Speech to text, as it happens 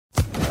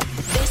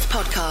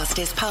podcast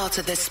is part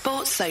of the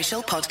Sports Social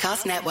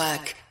Podcast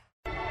Network.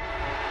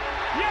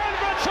 Jan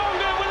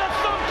Vertonghen with a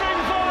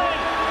thumping volley.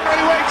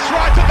 He waits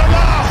right at the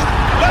last.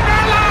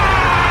 Lamela!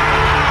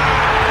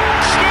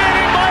 Steered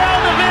in by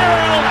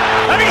Alderweireld,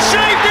 and he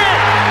saved it.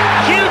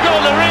 Hugo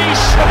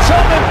Lloris, the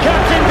Tottenham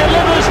captain,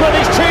 delivers when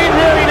his team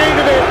really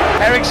needed it.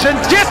 Eriksen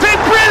dipping,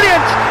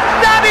 brilliant!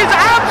 That is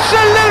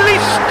absolutely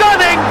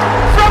stunning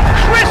from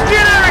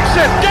Christian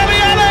Eriksen. Dele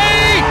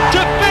Alli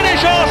to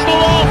finish Arsenal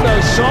off. No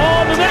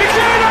Son, and then he's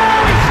in.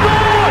 Oh, he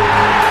scored!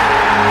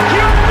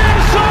 Heung-min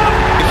Son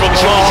from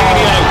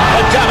Jorginho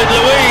and David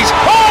Luiz.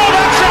 Oh,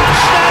 that's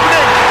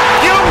outstanding!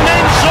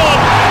 Heung-min Son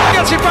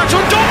gets it back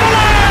to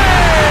Ndombele.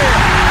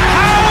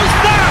 How's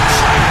that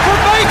for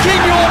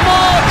making your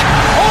mark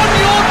on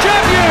your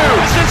debut?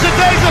 Since the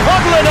days of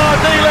Hudlin,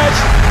 Ardiles,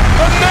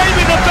 but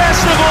maybe the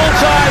best of all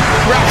time.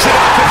 Wraps it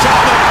up for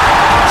Tottenham.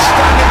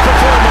 Standing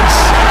performance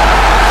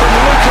from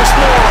Lucas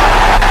Moura.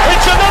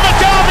 It's another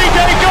Derby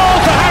Day goal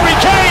for Harry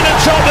Kane and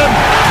Tottenham.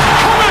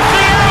 Cometh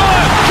the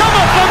hour,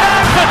 cometh the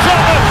man for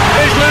Tottenham.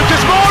 Is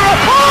Lucas Moura.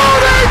 Oh,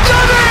 they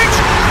done it!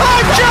 I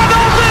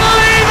cannot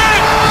believe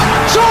it!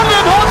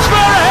 Tottenham Hotspur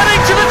are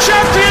heading to the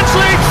Champions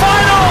League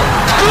final.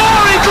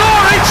 Glory,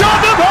 glory,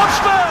 Tottenham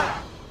Hotspur!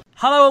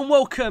 Hello and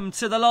welcome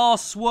to the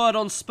last word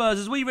on Spurs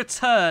as we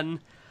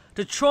return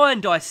to try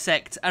and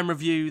dissect and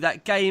review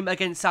that game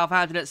against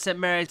Southampton at St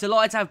Mary's.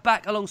 Delighted to have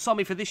back alongside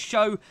me for this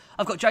show.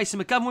 I've got Jason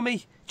McGovern with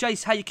me.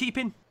 Jace, how you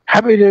keeping?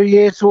 Happy New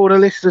Year to all the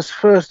listeners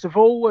first of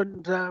all,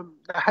 and the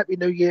Happy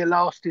New Year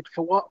lasted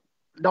for what?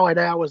 9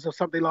 hours or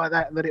something like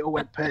that, and then it all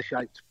went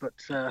pear-shaped. But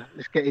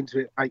let's get into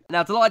it, mate.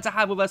 Now, delighted to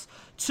have with us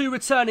two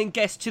returning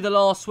guests to the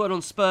last word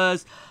on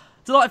Spurs.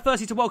 Delighted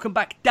firstly to welcome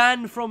back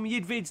Dan from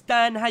Yidvids.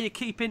 Dan, how you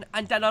keeping?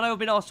 And Dan, I know I've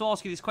been asked to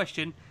ask you this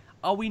question.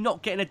 Are we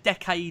not getting a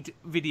decade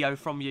video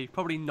from you?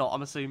 Probably not,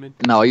 I'm assuming.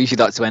 No, I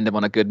usually like to end them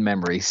on a good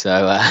memory.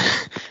 So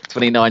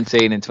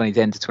 2019 and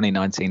 2010 to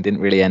 2019 didn't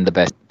really end the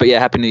best. But yeah,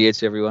 Happy New Year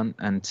to everyone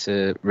and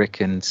to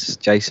Rick and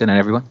Jason and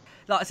everyone.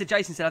 Like I said,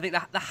 Jason said, I think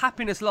the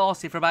happiness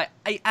lasted for about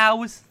 8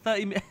 hours,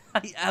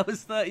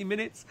 30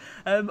 minutes.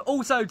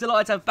 Also,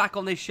 delighted to have back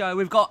on this show.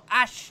 We've got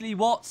Ashley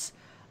Watts.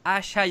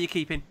 Ash, how you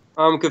keeping?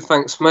 I'm good,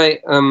 thanks,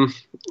 mate.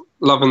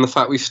 Loving the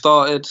fact we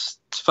started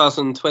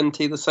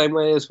 2020 the same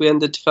way as we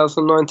ended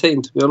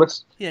 2019, to be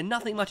honest. Yeah,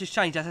 nothing much has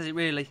changed, has it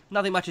really?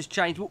 Nothing much has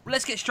changed. Well,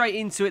 let's get straight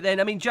into it then.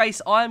 I mean,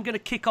 Jace, I am going to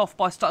kick off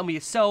by starting with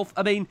yourself.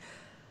 I mean,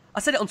 I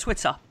said it on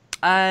Twitter,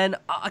 and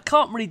I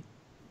can't really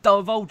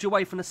divulge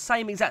away from the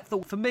same exact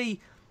thought. For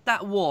me,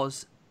 that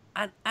was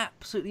an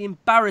absolutely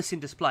embarrassing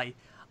display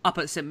up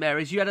at St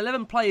Mary's. You had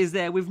 11 players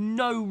there with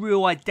no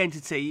real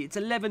identity. It's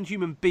 11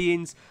 human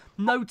beings,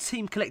 no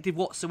team collective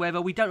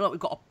whatsoever. We don't know if we've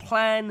got a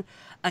plan,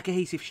 a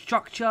cohesive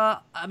structure.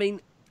 I mean,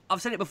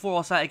 I've said it before,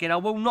 I'll say it again. I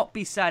will not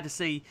be sad to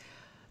see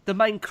the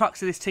main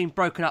crux of this team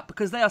broken up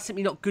because they are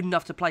simply not good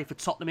enough to play for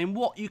Tottenham in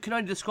what you can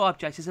only describe,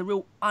 Jace, as a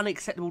real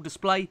unacceptable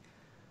display.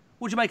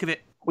 What do you make of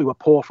it? We were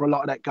poor for a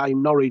lot of that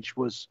game. Norwich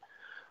was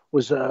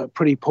a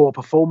pretty poor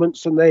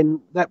performance, and then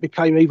that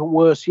became even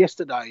worse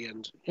yesterday.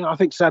 And I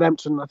think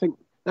Southampton, they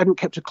hadn't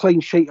kept a clean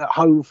sheet at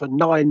home for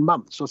 9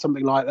 months or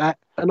something like that.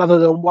 And other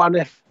than one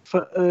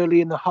effort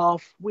early in the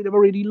half, we never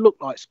really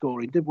looked like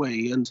scoring, did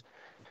we? And,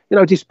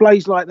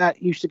 displays like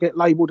that used to get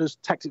labelled as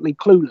tactically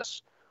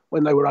clueless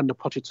when they were under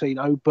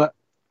Pochettino. But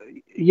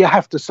you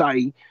have to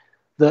say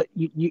that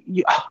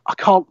I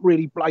can't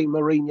really blame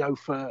Mourinho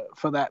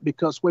for that,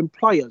 because when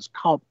players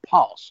can't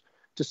pass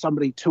to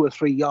somebody 2 or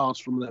 3 yards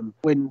from them,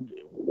 when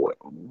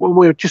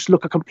we just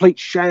look a complete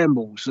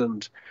shambles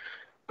and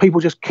people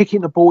just kicking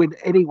the ball in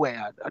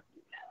anywhere.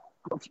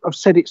 I've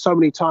said it so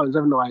many times,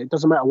 haven't I? It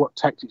doesn't matter what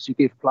tactics you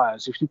give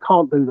players. If you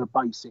can't do the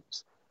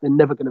basics, they're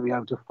never going to be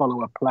able to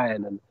follow a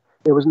plan. And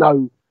there was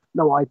no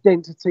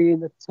identity in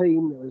the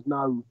team. There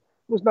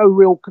was no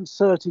real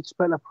concerted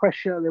spell of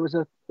pressure. There was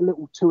a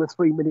little 2 or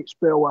 3 minute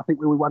spell. I think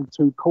we won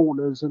 2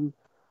 corners and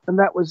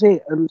that was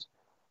it. And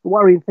the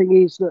worrying thing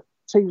is that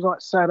teams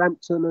like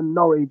Southampton and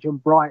Norwich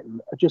and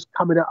Brighton are just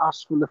coming at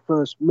us from the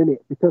first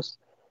minute, because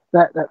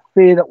that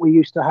fear that we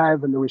used to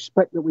have and the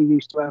respect that we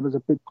used to have as a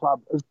big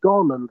club has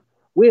gone, and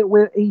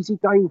we're easy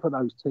game for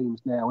those teams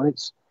now, and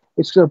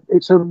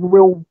it's a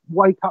real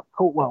wake up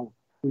call. Well,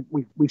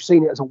 we've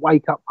seen it as a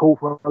wake up call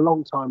for a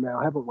long time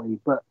now, haven't we?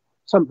 But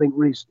something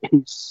is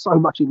so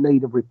much in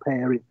need of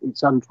repair.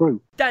 It's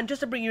untrue. Dan,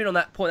 just to bring you in on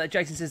that point that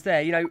Jason says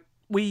there,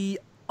 we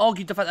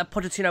argued the fact that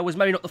Pochettino was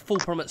maybe not the full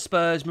problem at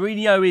Spurs.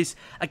 Mourinho is,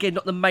 again,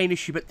 not the main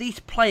issue, but these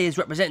players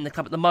representing the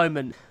club at the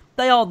moment,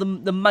 they are the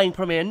main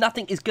problem, and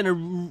nothing is going to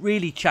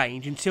really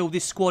change until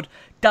this squad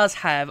does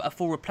have a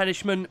full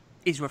replenishment,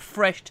 is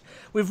refreshed,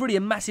 with really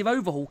a massive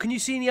overhaul. Can you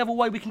see any other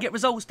way we can get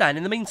results, Dan,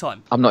 in the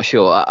meantime? I'm not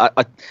sure.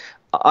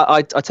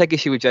 I take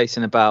issue with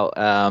Jason about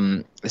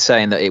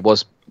saying that it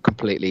was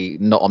completely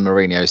not on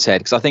Mourinho's head,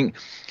 because I think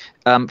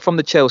from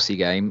the Chelsea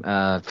game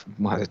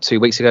 2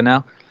 weeks ago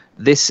now,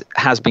 this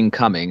has been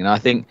coming, and I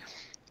think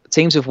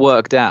teams have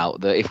worked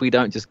out that if we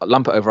don't just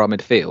lump it over our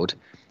midfield,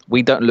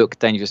 we don't look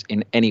dangerous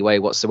in any way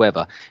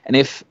whatsoever. And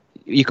if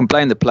you can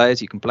blame the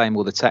players, you can blame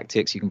all the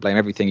tactics, you can blame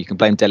everything. You can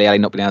blame Dele Alli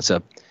not being able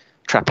to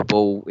trap a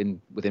ball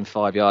within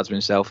 5 yards of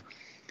himself.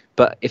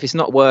 But if it's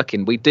not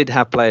working, we did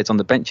have players on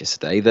the bench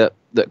yesterday that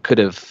could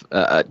have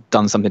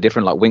done something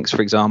different, like Winks,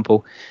 for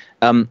example.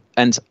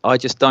 And I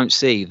just don't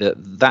see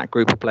that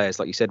group of players,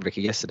 like you said,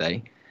 Ricky,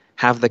 yesterday,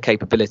 have the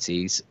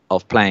capabilities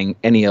of playing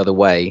any other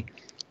way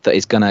that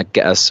is going to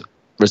get us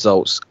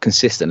results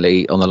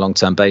consistently on a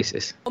long-term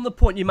basis. On the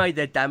point you made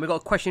there, Dan, we've got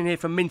a question here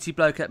from Minty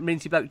Bloke at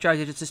Minty Bloke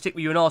Josie, just to stick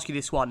with you and ask you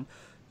this one.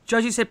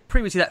 Josie said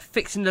previously that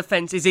fixing the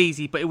defence is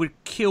easy, but it would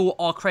kill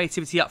our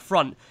creativity up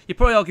front. You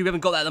probably argue we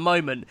haven't got that at the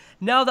moment.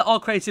 Now that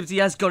our creativity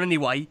has gone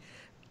anyway,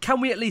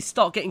 can we at least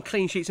start getting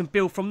clean sheets and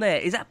build from there?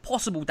 Is that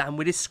possible, Dan,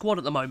 with this squad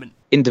at the moment?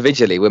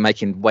 Individually, we're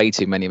making way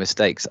too many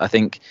mistakes. I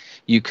think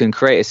you can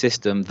create a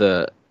system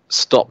that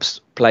stops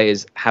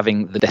players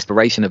having the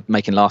desperation of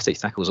making last-ditch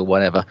tackles or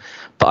whatever.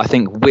 But I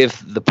think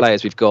with the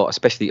players we've got,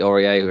 especially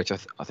Aurier, which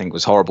I think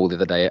was horrible the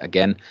other day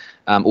again,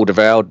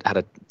 Alderweireld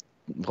had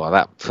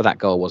that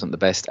goal wasn't the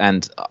best.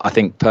 And I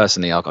think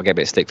personally, I'll get a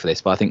bit of stick for this,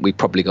 but I think we've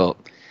probably got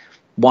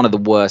one of the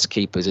worst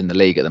keepers in the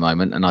league at the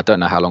moment. And I don't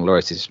know how long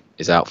Lloris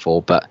is out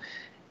for, but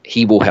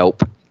he will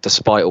help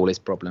despite all his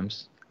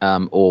problems.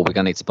 Or we're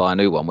going to need to buy a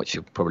new one, which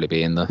will probably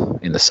be in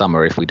the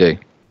summer if we do.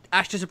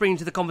 Ash, just to bring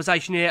into the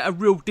conversation here, a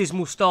real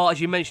dismal start, as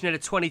you mentioned,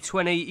 at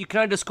 2020. You can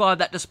only describe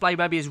that display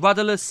maybe as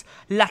rudderless,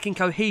 lacking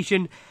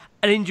cohesion,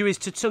 and injuries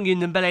to Tanguy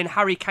Ndombele and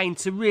Harry Kane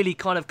to really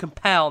kind of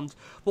compound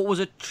what was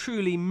a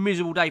truly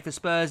miserable day for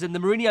Spurs. And the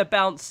Mourinho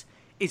bounce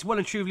is well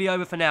and truly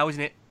over for now,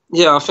 isn't it?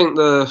 Yeah, I think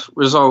the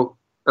result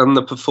and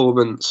the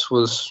performance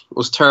was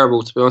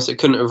terrible, to be honest. It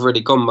couldn't have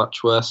really gone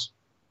much worse.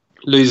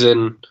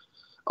 Losing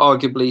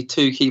arguably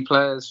two key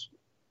players,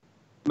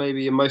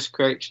 maybe your most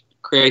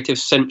creative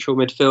central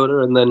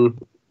midfielder, and then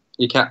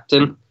your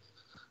captain.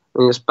 I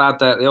mean, it's a bad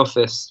day at the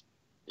office,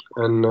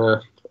 and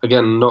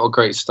again, not a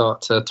great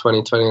start to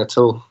 2020 at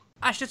all.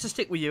 Ash, just to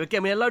stick with you,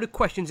 again, we had a load of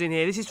questions in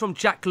here. This is from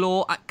Jack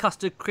Law at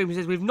Custard Cream. He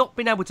says, we've not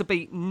been able to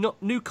beat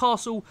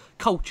Newcastle,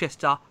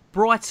 Colchester,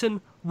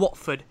 Brighton,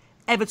 Watford,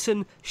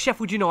 Everton,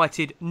 Sheffield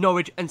United,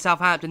 Norwich and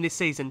Southampton this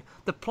season.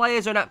 The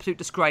players are an absolute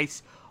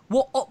disgrace.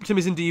 What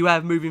optimism do you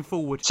have moving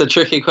forward? It's a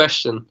tricky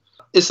question.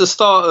 It's the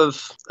start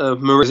of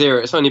Mourinho's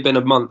era. It's only been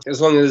a month. As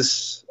long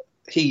as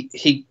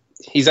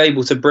he's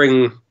able to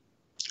bring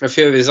a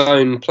few of his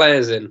own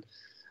players in.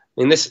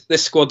 I mean, this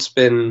squad's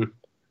been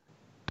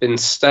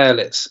stale.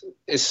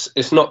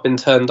 It's not been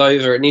turned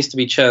over. It needs to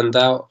be churned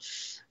out.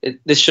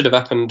 This should have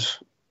happened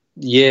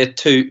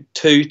two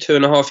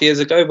and a half years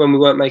ago when we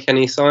weren't making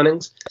any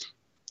signings.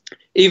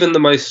 Even the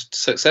most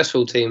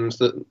successful teams,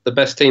 the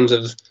best teams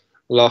of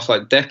the last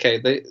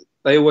decade,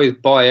 they always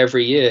buy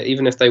every year.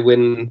 Even if they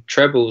win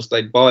trebles,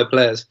 they buy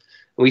players.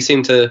 We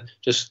seem to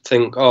just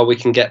think, we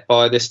can get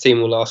by, this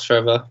team will last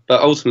forever.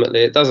 But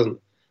ultimately it doesn't.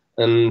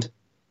 And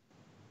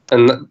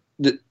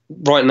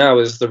right now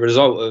is the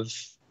result of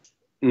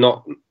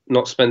not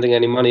spending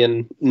any money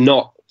and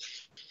not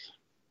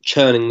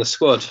churning the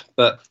squad.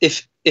 But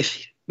if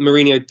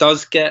Mourinho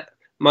does get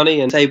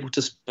money and is able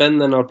to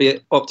spend, then I'll be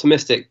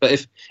optimistic. But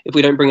if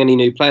we don't bring any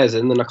new players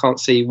in, then I can't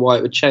see why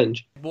it would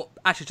change. What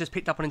Ash has just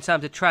picked up on in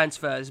terms of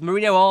transfers,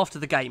 Mourinho after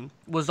the game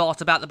was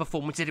asked about the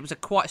performance. He said it was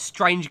quite a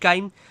strange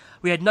game.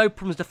 We had no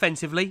problems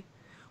defensively,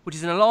 which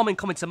is an alarming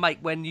comment to make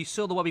when you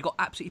saw the way we got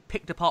absolutely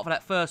picked apart for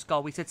that first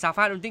goal. We said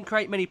Southampton didn't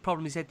create many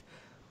problems. He said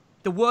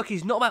the work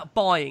is not about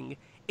buying,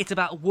 it's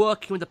about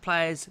working with the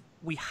players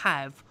we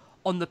have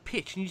on the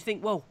pitch. And you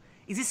think, well,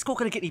 is this score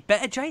going to get any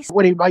better, Jace?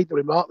 When he made the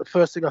remark, the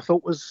first thing I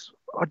thought was,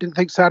 I didn't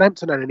think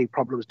Southampton had any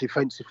problems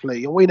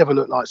defensively, and we never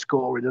looked like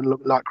scoring and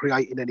looked like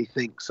creating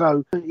anything.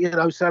 So,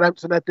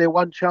 Southampton had their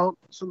one chance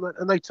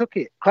and they took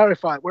it.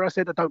 Clarify it. Where I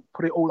said I don't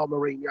put it all on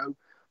Mourinho,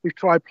 we've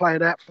tried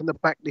playing out from the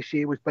back this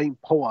year. We've been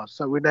poor.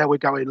 So we're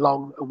going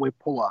long and we're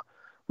poor.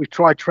 We've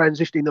tried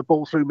transitioning the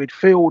ball through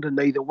midfield, and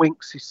neither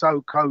Winks,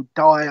 Sissoko,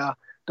 Dyer,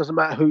 doesn't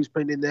matter who's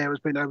been in there, has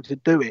been able to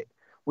do it.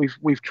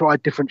 We've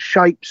tried different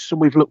shapes and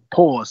we've looked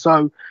poor.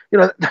 So,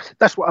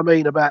 that's what I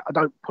mean about I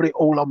don't put it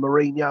all on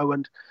Mourinho.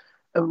 And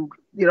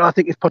I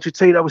think if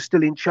Pochettino was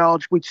still in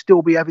charge, we'd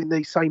still be having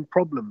these same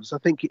problems. I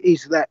think it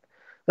is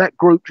that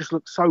group just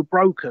looks so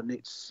broken.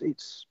 It's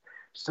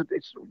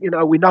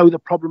we know the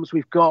problems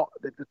we've got.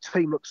 The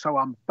team looks so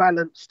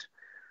unbalanced.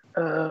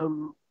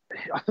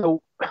 I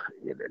thought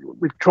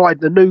we've tried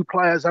the new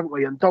players, haven't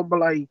we? And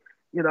Ndombele,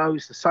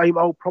 it's the same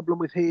old problem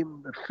with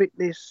him. The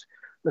fitness.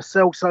 Lo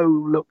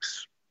Celso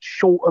looks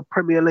short of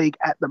Premier League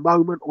at the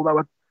moment.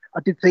 Although I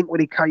did think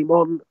when he came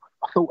on,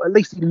 I thought at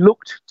least he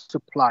looked to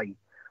play.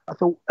 I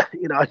thought,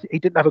 he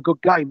didn't have a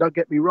good game, don't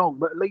get me wrong,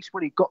 but at least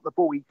when he got the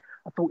ball,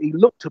 I thought he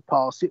looked to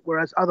pass it,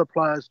 whereas other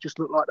players just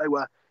looked like they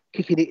were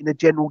kicking it in the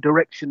general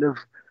direction of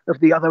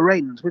the other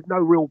ends with no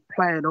real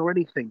plan or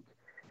anything.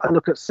 I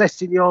look at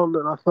Sessegnon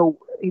and I thought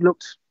he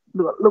looked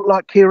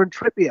like Kieran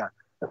Trippier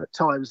at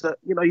times, that,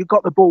 you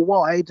got the ball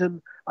wide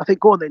and I think,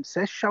 go on then,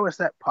 Sess, show us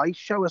that pace,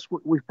 show us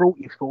what we've brought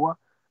you for.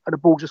 And the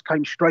ball just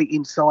came straight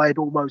inside,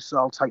 almost,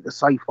 I'll take the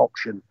safe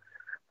option.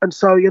 And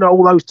so,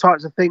 all those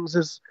types of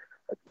things,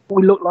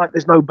 we look like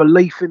there's no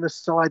belief in the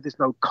side, there's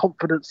no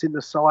confidence in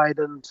the side,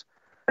 and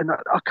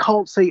I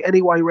can't see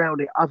any way around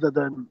it other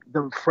than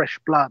fresh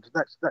blood.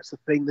 That's the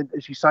thing.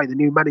 As you say, the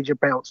new manager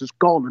bounce has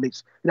gone, and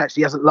it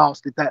actually hasn't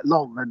lasted that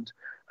long. And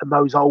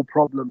those old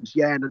problems,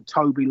 Jan and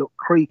Toby look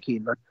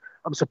creaking.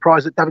 I'm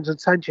surprised that Davinson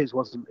Sanchez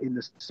wasn't in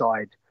the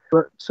side.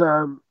 But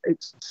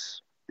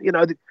it's,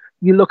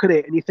 you look at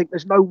it and you think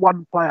there's no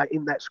one player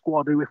in that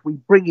squad who, if we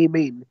bring him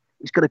in,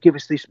 is going to give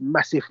us this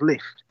massive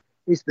lift,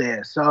 is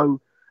there? So,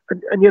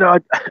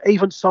 and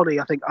even Sonny,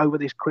 I think over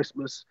this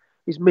Christmas,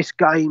 he's missed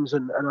games,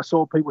 and I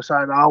saw people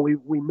saying,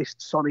 we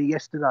missed Sonny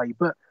yesterday.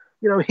 But,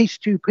 his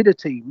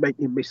stupidity made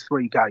him miss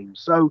 3 games.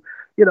 So,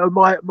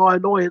 my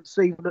annoyance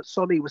even that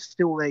Sonny was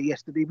still there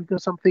yesterday,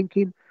 because I'm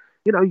thinking,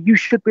 you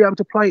should be able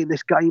to play in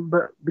this game,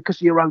 but because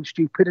of your own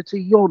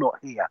stupidity, you're not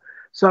here.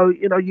 So,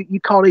 you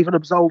can't even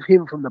absolve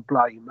him from the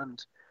blame.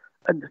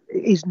 And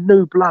it is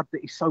new blood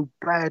that is so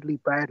badly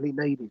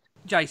needed.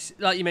 Jace,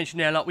 like you mentioned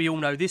there, like we all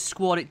know, this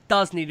squad, it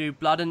does need new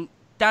blood. And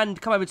Dan,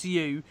 come over to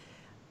you.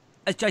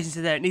 As Jason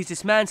said there, it needs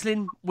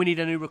dismantling. We need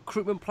a new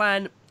recruitment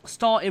plan,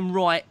 starting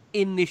right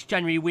in this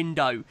January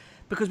window.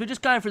 Because we're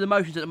just going through the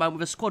motions at the moment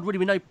with a squad really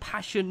with no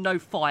passion, no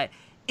fight.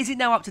 Is it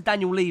now up to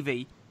Daniel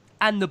Levy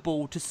and the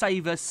ball to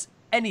save us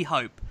any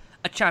hope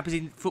of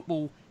Champions League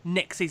football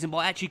next season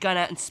by actually going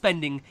out and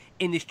spending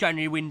in this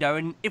January window?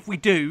 And if we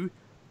do,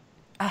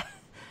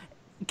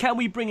 can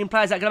we bring in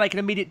players that are going to make an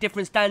immediate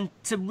difference, Dan,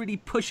 to really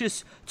push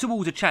us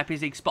towards a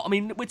Champions League spot? I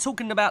mean, we're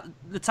talking about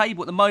the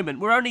table at the moment.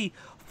 We're only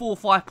 4 or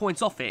 5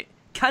 points off it.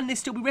 Can this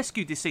still be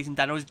rescued this season,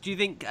 Dan? Or do you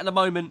think at the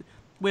moment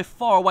we're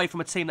far away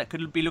from a team that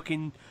could be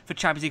looking for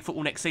Champions League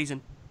football next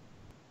season?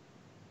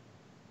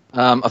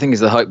 I think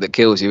it's the hope that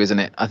kills you, isn't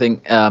it? I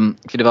think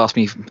if you'd have asked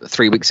me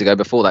 3 weeks ago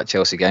before that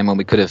Chelsea game when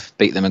we could have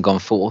beat them and gone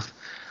fourth,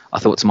 I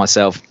thought to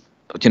myself,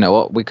 do you know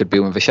what, we could be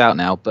with a shout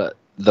now. But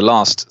the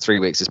last 3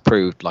 weeks has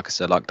proved, like I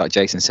said, like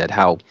Jason said,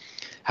 how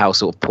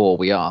sort of poor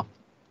we are.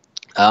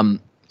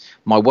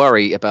 My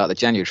worry about the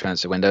January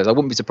transfer window is I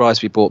wouldn't be surprised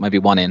if we brought maybe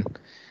one in.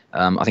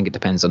 I think it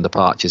depends on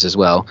departures as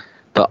well.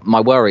 But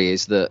my worry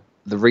is that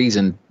the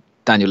reason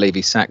Daniel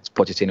Levy sacked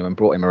Pochettino and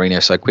brought in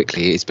Mourinho so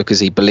quickly is because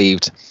he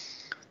believed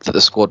that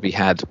the squad we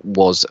had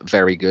was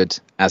very good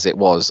as it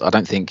was. I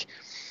don't think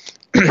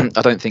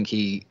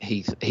he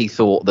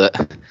thought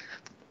that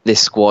this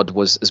squad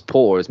was as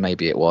poor as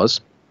maybe it was,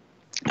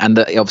 and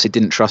that he obviously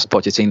didn't trust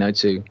Pochettino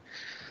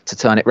to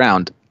turn it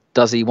round.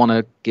 Does he want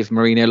to give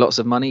Mourinho lots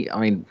of money? I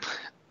mean,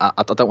 I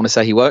don't want to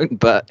say he won't,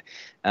 but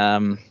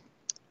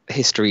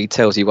history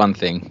tells you one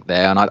thing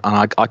there, and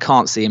I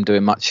can't see him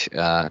doing much for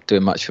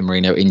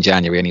Mourinho in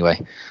January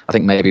anyway. I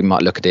think maybe he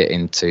might look at it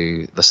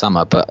into the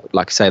summer, but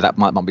like I say, that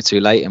might be too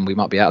late, and we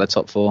might be out of the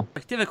top 4.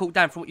 It's difficult,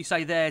 Dan, from what you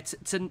say there,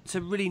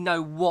 to really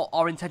know what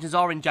our intentions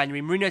are in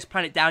January. Mourinho's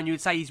playing it down. You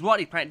would say he's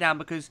rightly playing it down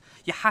because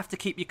you have to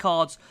keep your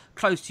cards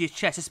close to your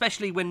chest,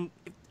 especially when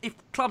if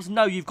clubs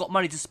know you've got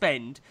money to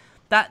spend.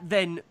 That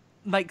then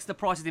makes the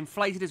prices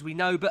inflated, as we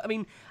know. But I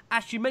mean,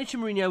 Ash, you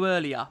mentioned Mourinho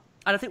earlier.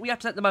 And I think we have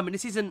to say at the moment,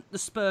 this isn't the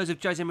Spurs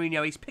of Jose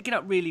Mourinho. He's picking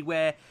up really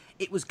where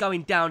it was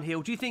going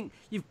downhill. Do you think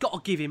you've got to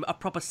give him a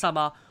proper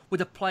summer with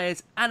the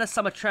players and a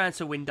summer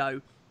transfer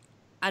window?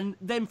 And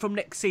then from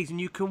next season,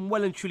 you can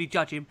well and truly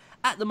judge him.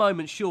 At the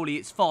moment, surely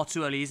it's far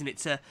too early, isn't it,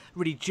 to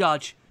really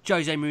judge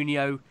Jose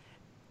Mourinho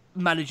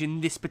managing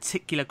this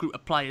particular group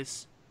of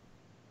players?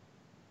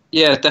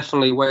 Yeah,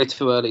 definitely way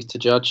too early to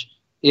judge.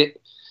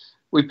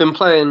 We've been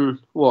playing,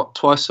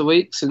 twice a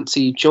week since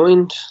he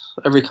joined,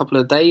 every couple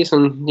of days.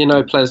 And,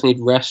 players need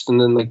rest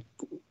and then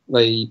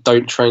they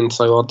don't train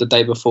so hard the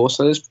day before.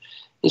 So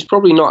he's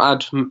probably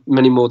not had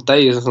many more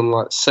days than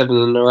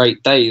 7 or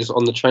 8 days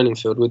on the training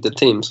field with the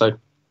team. So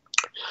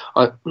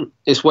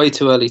it's way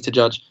too early to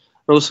judge.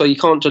 And also, you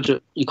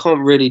can't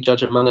really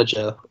judge a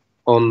manager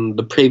on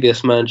the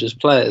previous manager's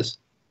players.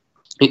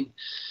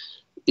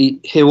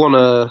 He'll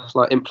want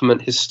to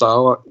implement his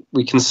style.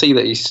 We can see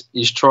that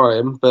he's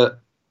trying, but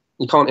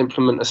you can't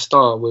implement a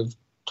style with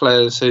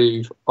players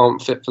who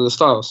aren't fit for the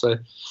style. So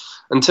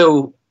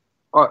until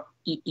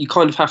you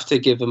kind of have to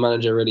give a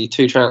manager really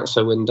 2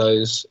 transfer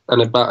windows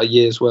and about a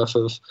year's worth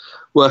of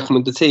working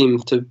with the team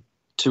to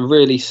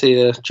really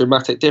see a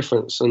dramatic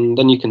difference, and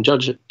then you can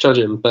judge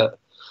him. But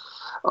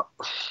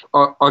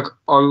I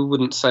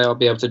wouldn't say I'll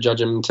be able to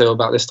judge him until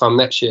about this time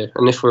next year.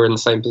 And if we're in the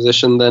same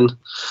position, then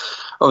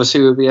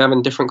obviously we'll be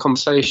having different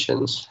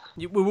conversations.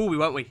 We will be,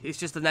 won't we? It's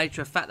just the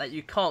nature of the fact that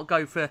you can't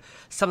go for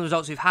some of the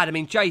results we've had. I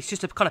mean, Jace,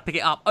 just to kind of pick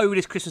it up, over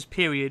this Christmas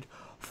period,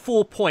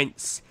 4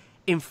 points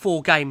in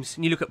 4 games.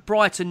 And you look at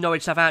Brighton,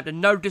 Norwich, Southampton,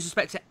 no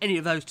disrespect to any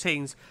of those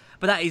teams,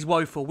 but that is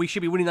woeful. We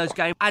should be winning those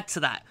games. Add to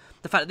that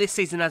the fact that this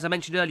season, as I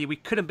mentioned earlier, we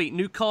couldn't beat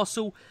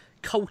Newcastle,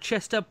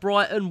 Colchester,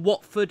 Brighton,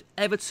 Watford,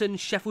 Everton,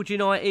 Sheffield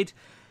United,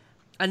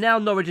 and now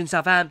Norwich and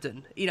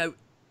Southampton.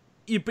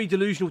 You'd be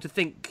delusional to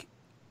think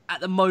at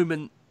the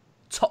moment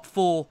top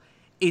 4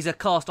 is a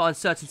cast iron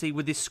certainty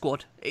with this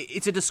squad.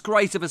 It's a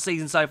disgrace of a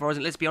season so far,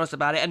 isn't it? Let's be honest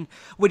about it. And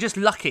we're just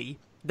lucky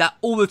that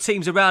all the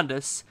teams around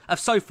us have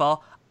so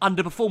far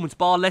underperformed,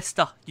 bar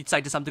Leicester, you'd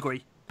say, to some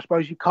degree.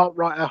 suppose you can't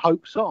write our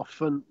hopes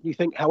off. And you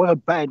think, however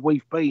bad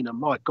we've been, and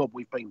my God,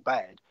 we've been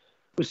bad.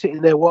 We're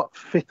sitting there, what,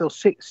 fifth or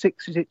sixth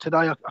is it today?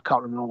 I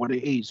can't remember what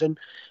it is. And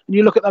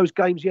you look at those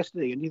games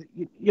yesterday, and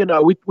you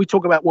know, we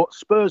talk about what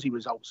Spursy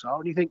results are,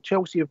 and you think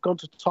Chelsea have gone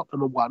to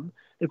Tottenham and won,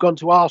 they've gone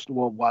to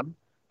Arsenal and won,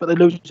 but they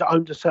lose at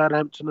home to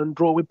Southampton and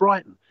draw with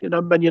Brighton. You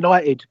know, Man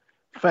United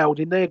failed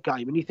in their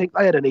game, and you think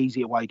they had an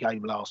easy away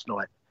game last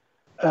night.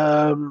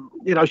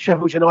 You know,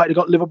 Sheffield United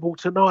got Liverpool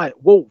tonight.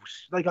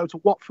 Wolves, they go to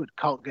Watford,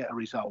 can't get a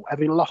result,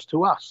 having lost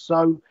to us.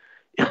 So,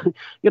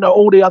 you know,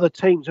 all the other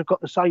teams have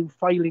got the same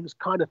failings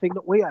kind of thing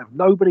that we have.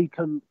 Nobody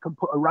can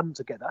put a run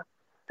together.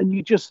 And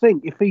you just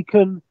think, if he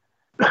can,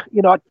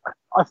 you know,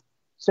 I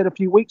said a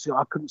few weeks ago,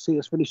 I couldn't see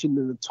us finishing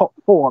in the top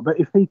 4, but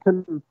if he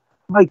can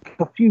make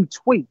a few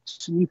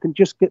tweaks and you can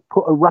just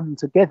put a run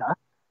together,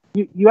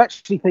 you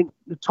actually think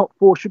the top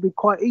 4 should be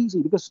quite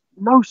easy, because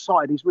no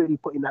side is really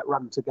putting that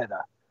run together.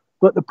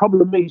 But the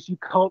problem is you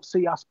can't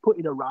see us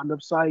putting a run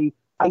of, say,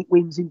 8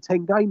 wins in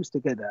 10 games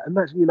together. And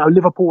that's, you know,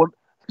 Liverpool,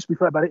 let's be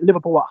fair about it,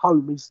 Liverpool at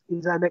home is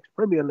our next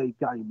Premier League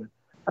game.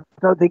 I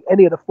don't think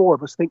any of the 4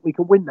 of us think we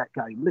can win that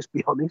game, let's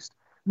be honest.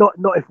 Not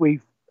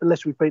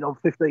unless we've been on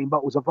 15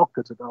 bottles of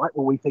vodka tonight,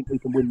 when we think we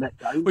can win that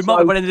game. We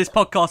might be running this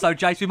podcast, though,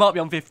 Jace. We might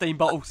be on 15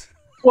 bottles.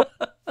 Well,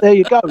 there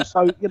you go.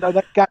 So, you know,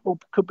 that gap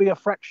could be a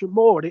fraction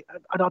more. And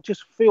I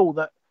just feel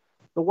that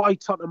the way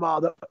Tottenham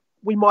are, that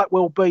we might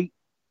well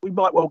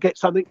get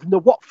something from the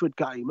Watford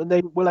game, and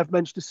then we'll have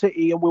Manchester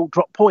City and we'll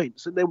drop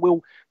points, and then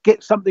we'll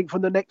get something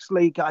from the next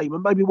league game,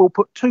 and maybe we'll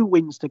put 2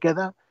 wins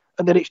together,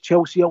 and then it's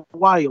Chelsea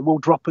away and we'll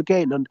drop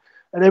again. And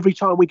every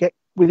time we get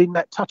within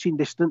that touching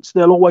distance,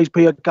 there'll always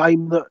be a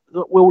game that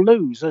we'll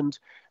lose. And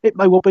it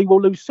may well be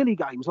we'll lose silly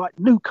games like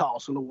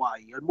Newcastle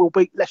away and we'll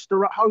beat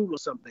Leicester at home or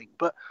something.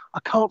 But I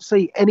can't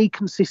see any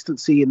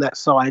consistency in that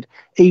side,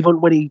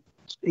 even when he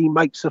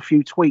makes a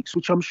few tweaks,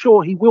 which I'm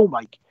sure he will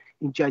make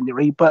in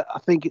January. But I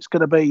think it's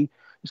going to be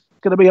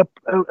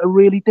a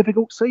really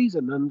difficult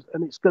season,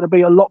 and it's going to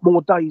be a lot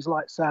more days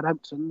like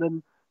Southampton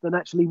than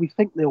actually we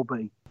think there'll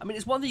be. I mean,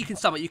 it's one that you can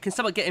stomach. You can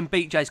stomach getting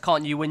beat, Jace,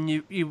 can't you? When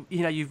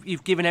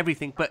you've given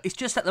everything. But it's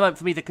just at the moment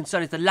for me, the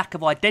concern is the lack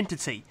of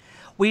identity.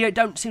 We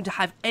don't seem to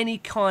have any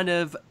kind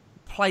of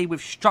play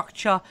with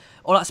structure,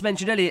 or as I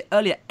mentioned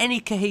earlier, any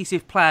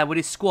cohesive plan with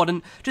his squad.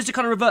 And just to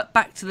kind of revert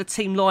back to the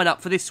team lineup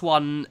for this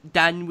one,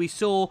 Dan, we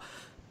saw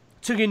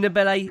Tanguy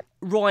Ndombele,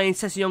 Ryan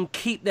Sessegnon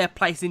keep their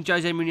place in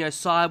Jose Mourinho's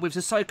side, with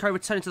Sissoko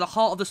returning to the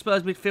heart of the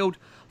Spurs midfield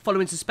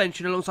following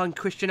suspension alongside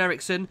Christian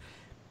Eriksen.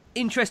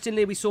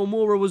 Interestingly, we saw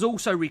Moura was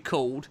also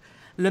recalled,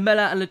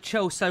 Lamela and Lo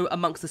Celso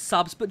amongst the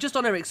subs. But just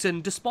on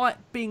Eriksen, despite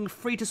being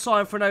free to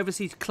sign for an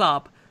overseas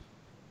club,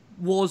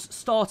 was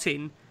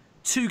starting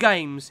 2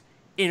 games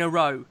in a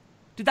row.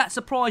 Did that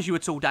surprise you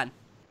at all, Dan?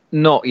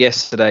 Not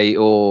yesterday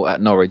or at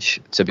Norwich,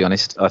 to be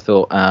honest. I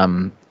thought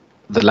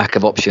the lack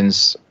of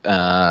options,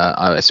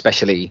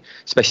 especially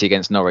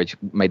against Norwich,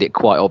 made it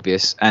quite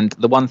obvious. And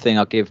the one thing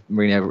I'll give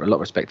Mourinho a lot of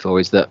respect for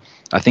is that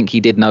I think he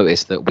did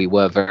notice that we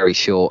were very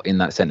short in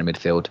that centre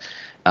midfield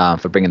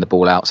for bringing the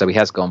ball out. So he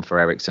has gone for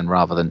Eriksen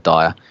rather than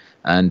Dyer.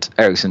 And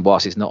Eriksen,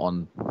 whilst he's not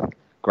on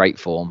great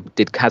form,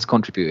 has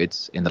contributed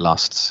in the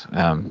last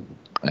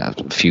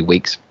few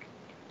weeks.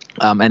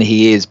 And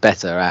he is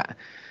better at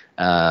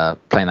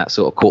playing that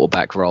sort of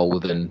quarterback role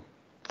than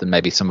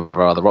maybe some of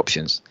our other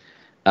options.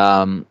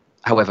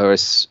 However,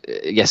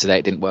 yesterday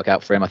it didn't work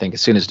out for him. I think as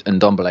soon as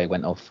Ndombele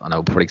went off, I know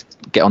we'll probably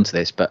get onto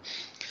this, but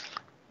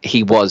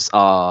he was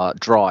our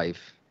drive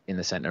in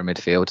the centre of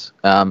midfield.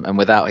 And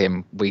without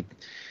him, we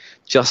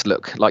just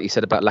look, like you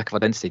said about lack of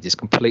identity, just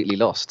completely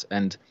lost.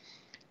 And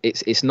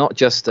it's not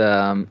just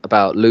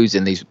about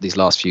losing these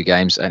last few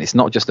games, and it's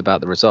not just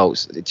about the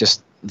results. It's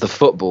just the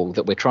football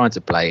that we're trying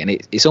to play. And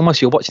it's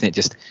almost, you're watching it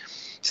just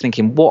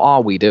thinking, what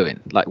are we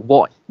doing? Like,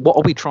 what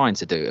are we trying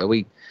to do? Are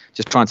we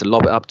just trying to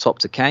lob it up top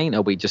to Kane?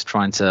 Are we just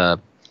trying to...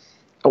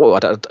 Oh, I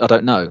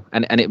don't know.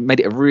 And it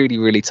made it a really,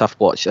 really tough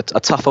watch. A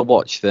tougher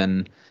watch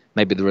than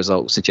maybe the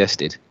results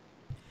suggested.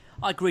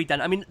 I agree, Dan.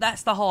 I mean,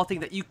 that's the hard thing,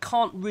 that you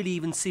can't really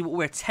even see what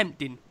we're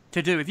attempting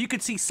to do. If you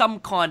could see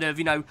some kind of,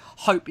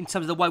 hope in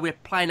terms of the way we're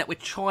playing, that we're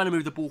trying to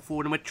move the ball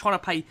forward and we're trying to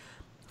play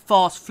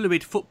fast,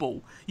 fluid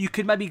football, you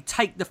could maybe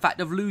take the fact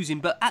of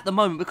losing. But at the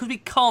moment, because we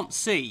can't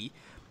see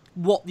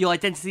what the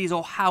identity is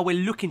or how we're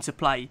looking to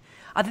play,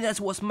 I think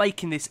that's what's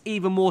making this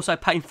even more so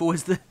painful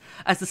as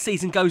the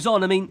season goes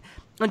on. I mean,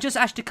 and just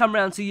Ash, to come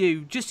round to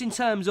you, just in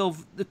terms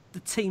of the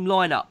team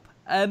lineup,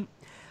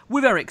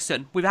 with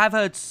Eriksen, we have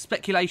heard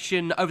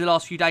speculation over the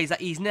last few days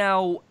that he's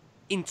now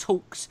in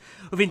talks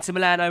with Inter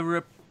Milan over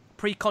a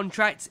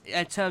pre-contract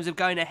in terms of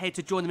going ahead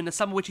to join them in the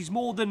summer, which is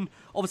more than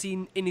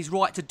obviously in his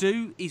right to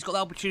do. He's got the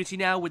opportunity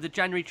now with the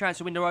January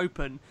transfer window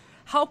open.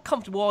 How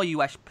comfortable are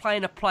you, Ash,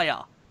 playing a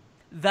player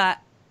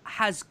that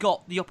has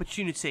got the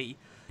opportunity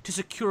to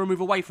secure a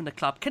move away from the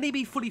club? Can he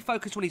be fully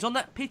focused when he's on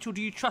that pitch, or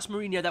do you trust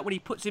Mourinho that when he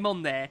puts him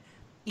on there,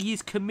 he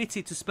is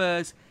committed to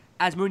Spurs,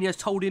 as Mourinho's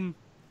told him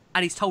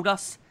and he's told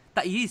us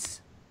that he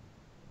is?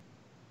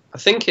 I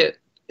think it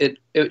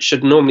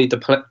should normally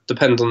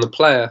depend on the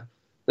player.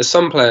 there's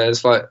some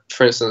players, like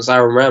for instance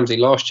Aaron Ramsey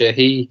last year,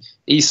 he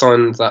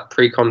signed that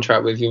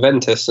pre-contract with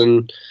Juventus,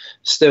 and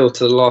still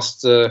to the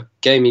last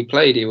game he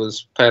played, he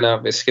was paying out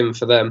of his skin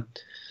for them.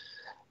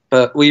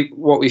 But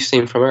what we've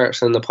seen from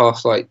Eriksen in the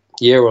past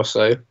year or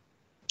so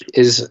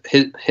is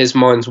his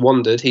mind's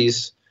wandered.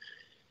 He's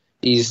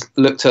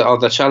looked at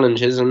other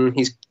challenges and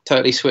he's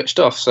totally switched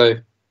off. So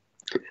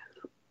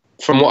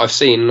from what I've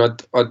seen,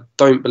 I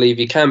don't believe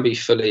he can be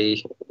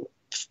fully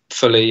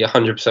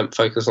 100%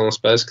 focused on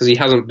Spurs, because he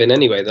hasn't been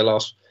anyway the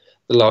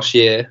last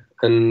year,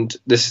 and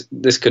this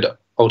could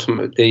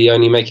ultimately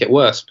only make it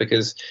worse,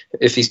 because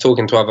if he's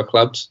talking to other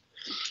clubs,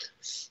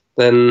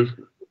 then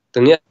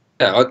yeah.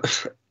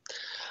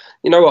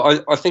 You know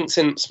what? I think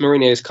since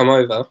Mourinho's come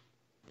over,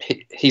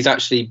 he's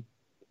actually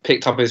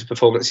picked up his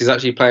performance. He's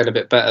actually playing a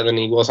bit better than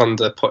he was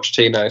under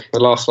Pochettino. The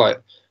last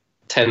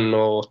 10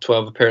 or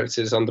 12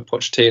 appearances under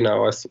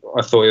Pochettino,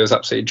 I thought he was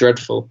absolutely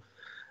dreadful.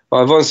 But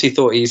I've honestly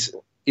thought he's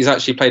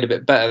actually played a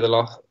bit better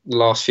the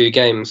last few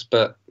games.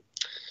 But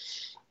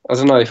I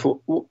don't know.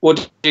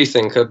 What do you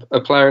think?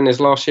 A player in his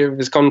last year of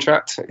his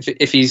contract,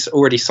 if he's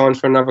already signed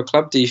for another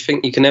club, do you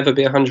think he can ever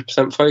be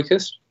 100%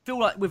 focused? I feel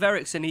like with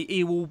Eriksen,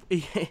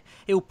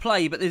 he'll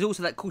play, but there's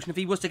also that caution if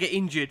he was to get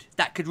injured,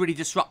 that could really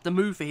disrupt the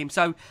move for him.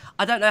 So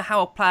I don't know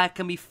how a player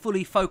can be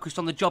fully focused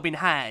on the job in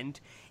hand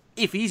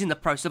if he's in the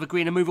process of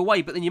agreeing to move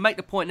away. But then you make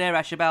the point there,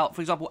 Ash, about,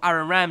 for example,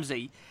 Aaron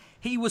Ramsey.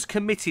 He was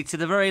committed to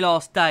the very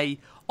last day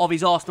of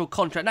his Arsenal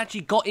contract and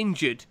actually got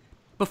injured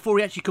before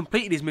he actually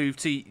completed his move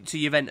to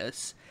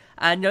Juventus.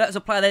 And that's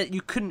a player that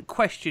you couldn't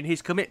question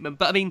his commitment.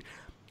 But I mean,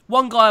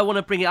 one guy I want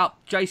to bring it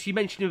up, Jace, you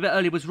mentioned him a bit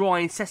earlier, was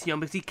Ryan Sessegnon,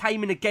 because he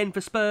came in again for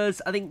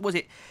Spurs. I think, was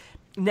it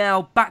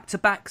now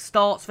back-to-back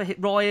starts for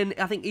Ryan?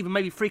 I think even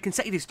maybe 3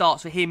 consecutive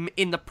starts for him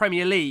in the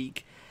Premier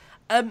League.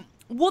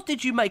 What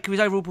did you make of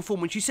his overall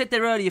performance? You said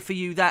there earlier for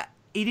you that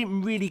he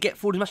didn't really get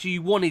forward as much as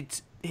you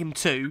wanted him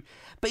to,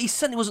 but he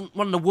certainly wasn't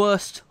one of the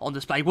worst on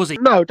display, was he?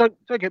 No, don't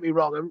get me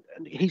wrong.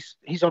 And he's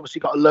obviously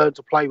got to learn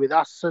to play with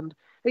us, and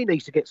he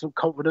needs to get some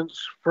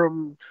confidence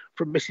from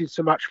missing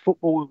so much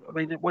football. I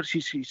mean, what's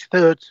his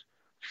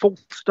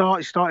fourth start?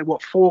 He started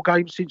 4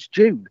 games since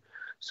June.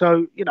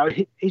 So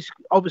he's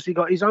obviously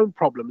got his own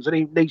problems, and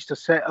he needs to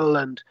settle.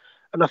 And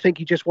I think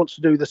he just wants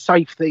to do the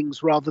safe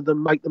things rather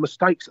than make the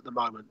mistakes at the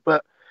moment.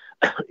 But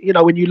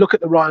when you look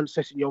at the Ryan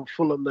Sessegnon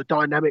Fulham, the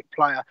dynamic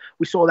player,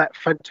 we saw that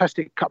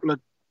fantastic couple of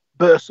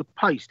bursts of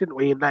pace, didn't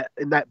we, in that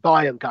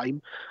Bayern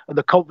game, and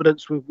the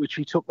confidence with which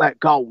he took that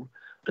goal.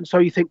 And so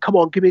you think, come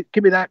on, give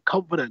me that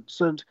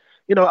confidence. And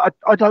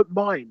I don't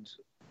mind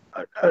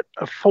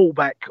a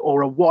fullback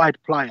or a wide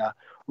player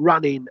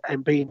running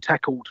and being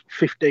tackled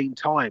 15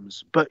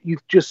 times, but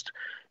you've just,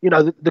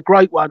 the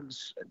great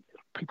ones,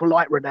 people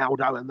like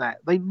Ronaldo and that,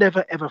 they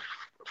never ever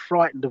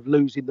frightened of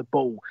losing the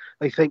ball.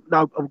 They think,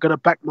 no, I'm going to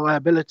back my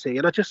ability.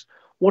 And I just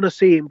want to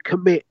see him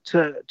commit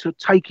to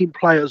taking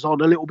players on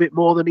a little bit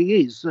more than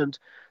he is. And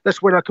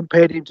that's when I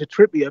compared him to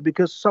Trippier,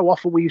 because so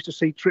often we used to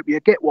see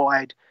Trippier get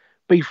wide,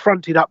 be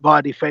fronted up by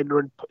a defender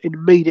and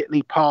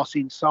immediately pass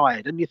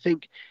inside. And you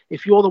think,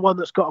 if you're the one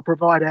that's got to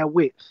provide our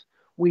width,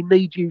 we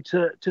need you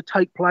to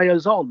take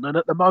players on. And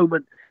at the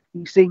moment,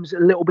 he seems a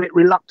little bit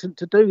reluctant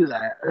to do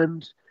that.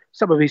 And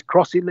some of his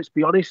crossing, let's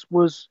be honest,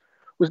 was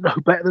no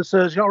better than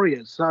Serge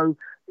Aurier's. So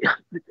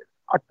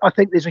I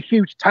think there's a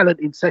huge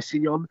talent in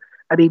Sessegnon,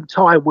 and in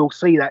time we'll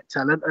see that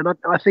talent. And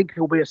I think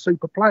he'll be a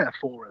super player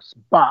for us.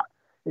 But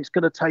it's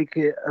going to take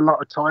a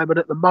lot of time. And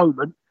at the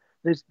moment,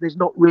 there's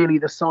not really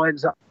the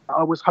signs that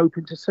I was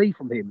hoping to see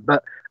from him.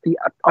 But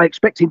I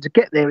expect him to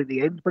get there in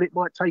the end, but it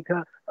might take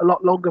a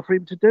lot longer for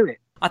him to do it.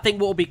 I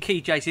think what will be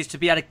key, Jace, is to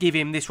be able to give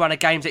him this run of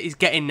games that he's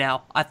getting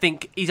now. I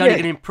think he's only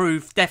going to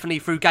improve, definitely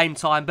through game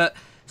time. But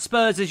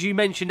Spurs, as you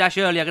mentioned, Ash,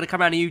 earlier, I'm going to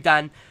come around to you,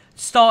 Dan,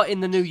 start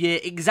in the new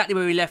year exactly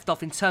where we left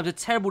off in terms of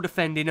terrible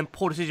defending and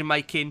poor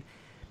decision-making.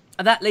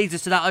 And that leads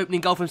us to that opening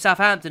goal from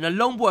Southampton. A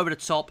long ball over the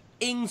top.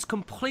 Ings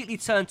completely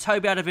turned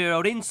Toby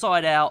Alderweireld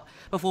inside out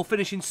before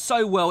finishing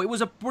so well. It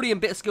was a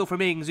brilliant bit of skill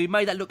from Ings, who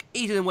made that look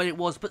easier than when it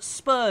was. But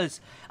Spurs,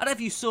 I don't know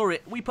if you saw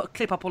it, we put a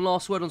clip up on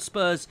Last Word on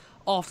Spurs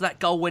after that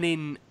goal went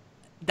in,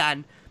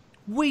 Dan.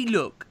 We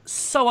look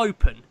so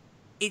open.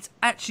 It's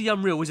actually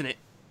unreal, isn't it?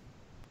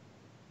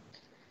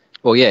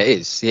 Well, yeah, it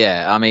is.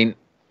 Yeah, I mean,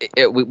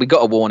 we got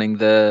a warning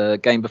the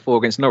game before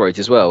against Norwich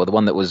as well, the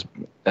one that was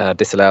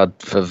disallowed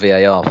for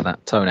VAR for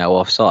that toenail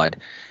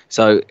offside.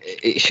 So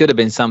it should have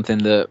been something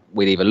that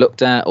we'd either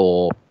looked at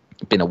or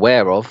been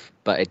aware of,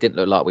 but it didn't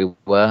look like we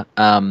were.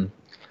 I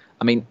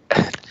mean,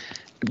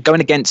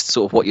 going against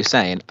sort of what you're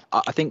saying,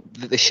 I think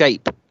that the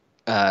shape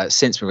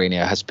since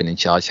Mourinho has been in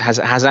charge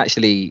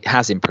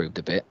has improved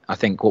a bit. I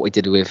think what we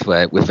did with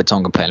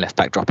Vertonghen playing left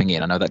back, dropping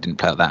in, I know that didn't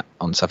play like that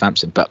on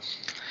Southampton, but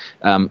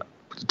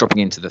dropping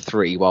into the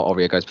 3 while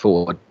Aurier goes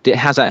forward, it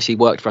has actually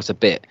worked for us a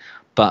bit.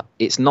 But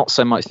it's not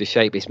so much the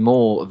shape; it's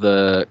more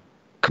the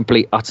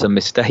complete utter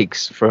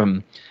mistakes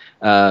from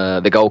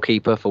the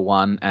goalkeeper for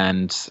one,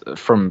 and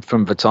from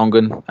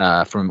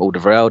Vertonghen, from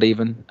Alderweireld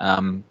even.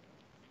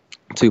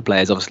 2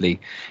 players obviously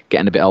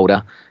getting a bit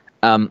older.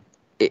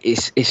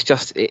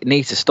 it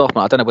needs to stop.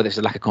 I don't know whether it's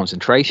a lack of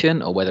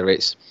concentration or whether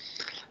it's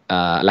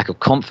a lack of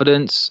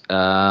confidence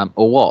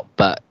or what,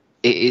 but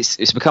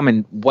it's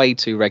becoming way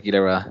too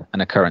regular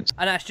an occurrence.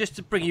 And that's just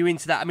to bring you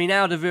into that. I mean,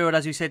 Alderweireld,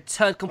 as we said,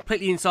 turned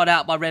completely inside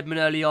out by Redmond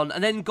early on,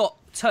 and then got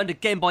turned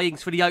again by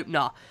Ings for the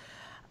opener.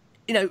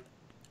 You know,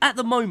 at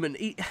the moment,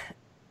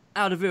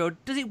 Alderweireld,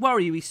 does it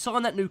worry you? He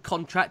signed that new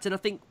contract, and I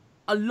think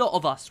a lot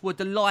of us were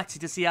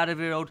delighted to see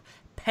Alderweireld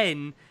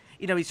pen,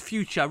 his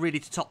future really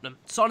to Tottenham.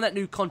 Signing that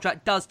new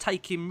contract does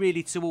take him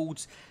really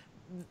towards,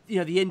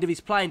 the end of his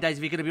playing days,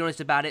 if you're going to be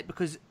honest about it,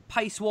 because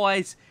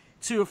pace-wise,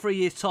 2 or 3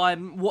 years'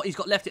 time, what he's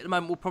got left at the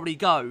moment will probably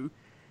go.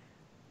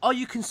 Are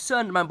you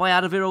concerned, man, by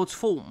Alderweireld's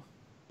form?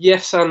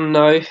 Yes and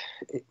no.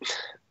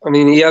 I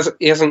mean, he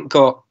hasn't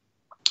got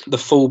the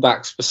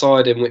full-backs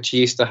beside him, which he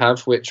used to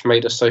have, which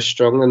made us so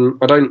strong. And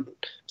I don't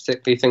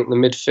particularly think the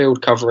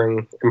midfield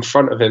covering in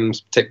front of him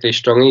is particularly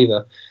strong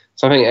either.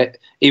 So I think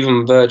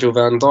even Virgil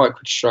van Dijk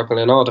would struggle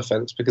in our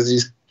defence because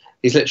he's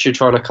literally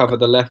trying to cover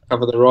the left,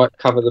 cover the right,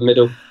 cover the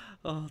middle.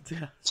 Oh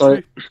dear.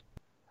 So,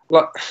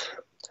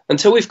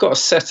 until we've got a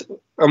set,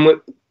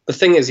 and the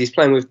thing is, he's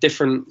playing with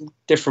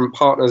different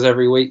partners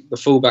every week. The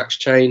fullbacks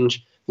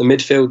change, the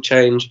midfield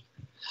change.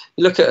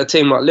 You look at a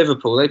team like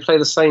Liverpool; they play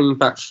the same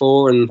back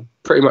four and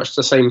pretty much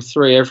the same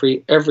three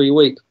every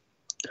week.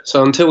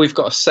 So until we've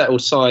got a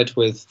settled side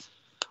with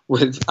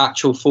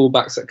actual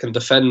fullbacks that can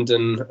defend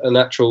and an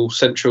actual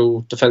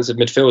central defensive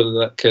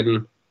midfielder that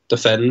can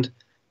defend,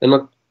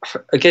 then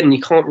again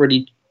you can't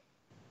really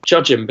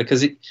judge him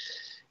because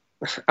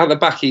at the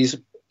back he's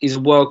a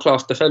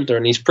world-class defender,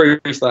 and he's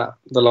proved that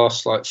the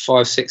last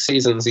 5-6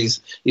 seasons he's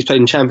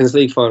played in Champions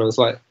League finals.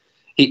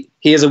 He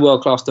is a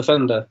world-class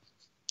defender,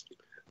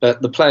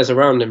 but the players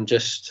around him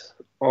just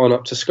aren't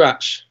up to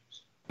scratch.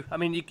 I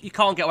mean, you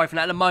can't get away from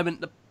that. At the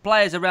moment, the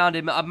players around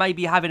him are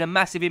maybe having a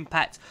massive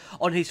impact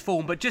on his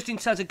form, but just in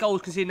terms of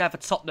goals conceded now for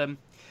Tottenham,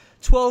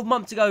 12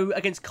 months ago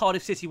against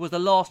Cardiff City was the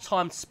last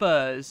time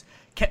Spurs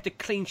kept a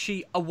clean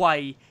sheet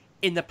away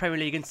in the Premier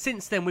League, and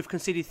since then we've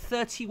conceded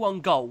 31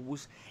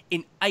 goals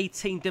in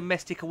 18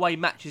 domestic away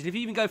matches. And if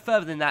you even go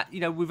further than that,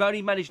 we've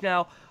only managed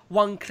now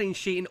 1 clean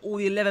sheet in all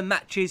the 11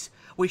 matches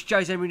which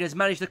Jose Mourinho has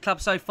managed the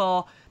club so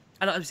far,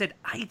 and like I said,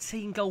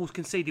 18 goals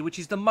conceded, which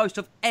is the most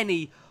of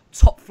any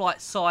top-flight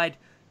side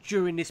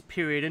during this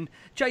period. And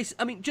Jace,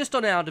 I mean, just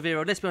on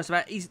Alderweireld, let's be honest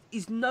about it,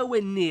 he's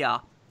nowhere near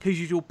his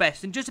usual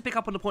best. And just to pick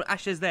up on the point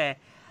Ash says there,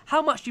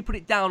 how much do you put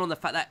it down on the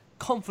fact that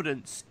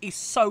confidence is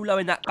so low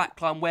in that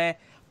backline where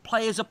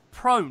players are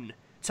prone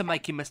to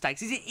making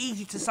mistakes? Is it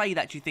easy to say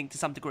that, do you think, to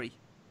some degree?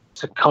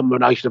 It's a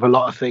combination of a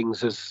lot of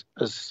things. As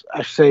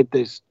Ash said,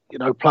 there's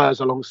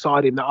players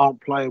alongside him that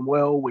aren't playing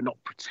well. We're not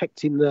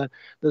protecting the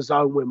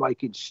zone. We're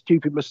making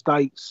stupid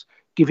mistakes,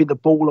 giving the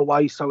ball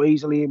away so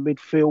easily in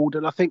midfield.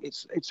 And I think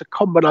it's a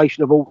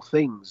combination of all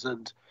things.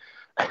 And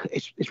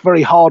it's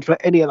very hard for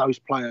any of those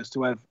players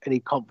to have any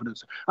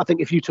confidence. I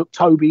think if you took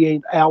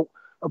Toby out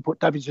and put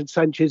Davinson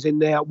Sanchez in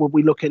there, would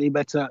we look any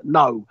better?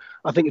 No.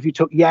 I think if you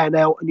took Jan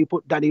out and you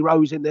put Danny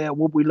Rose in there,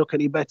 would we look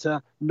any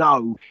better?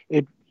 No.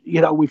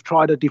 We've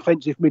tried a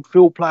defensive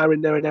midfield player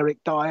in there in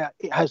Eric Dyer.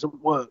 It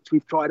hasn't worked.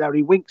 We've tried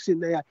Harry Winks in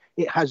there.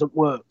 It hasn't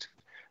worked.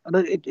 And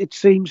it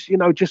seems,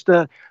 just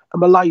a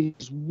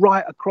malaise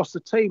right across the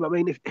team. I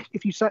mean,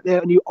 if you sat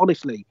there and you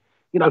honestly,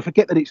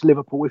 forget that it's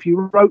Liverpool. If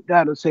you wrote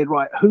down and said,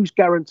 right, who's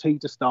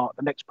guaranteed to start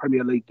the next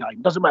Premier League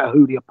game? Doesn't matter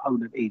who the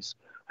opponent is.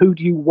 Who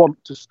do you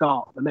want to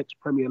start the next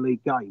Premier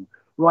League game?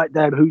 Write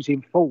down who's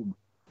in form.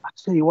 I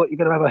tell you what, you're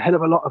going to have a hell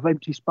of a lot of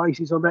empty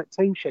spaces on that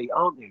team sheet,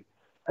 aren't you?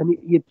 And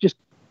you're just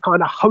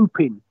kind of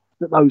hoping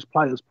that those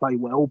players play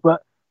well,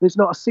 but there's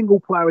not a single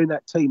player in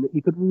that team that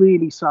you could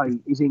really say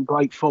is in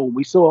great form.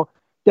 We saw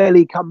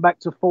Dele come back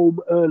to form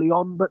early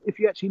on, but if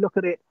you actually look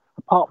at it,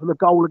 apart from the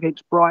goal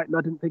against Brighton,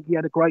 I didn't think he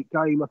had a great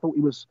game. I thought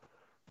he was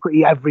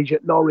pretty average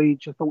at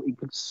Norwich. I thought he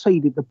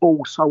conceded the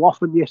ball so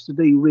often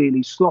yesterday,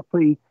 really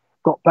sloppy,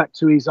 got back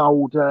to his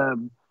old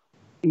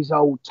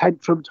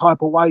tantrum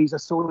type of ways. I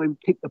saw him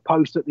kick the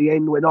post at the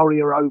end when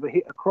Aurier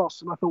overhit a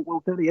cross, and I thought,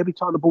 well, Dele, every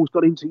time the ball's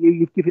got into you,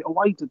 you've given it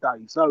away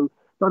today. So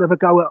don't ever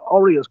go at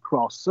Aurier's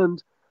cross.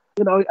 And,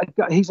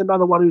 he's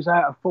another one who's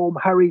out of form.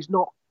 Harry's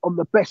not on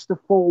the best of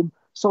form.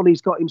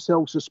 Sonny's got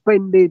himself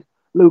suspended.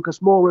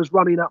 Lucas Moura's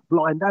running up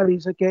blind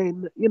alleys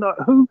again.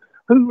 Who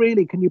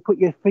really can you put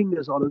your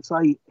fingers on and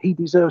say he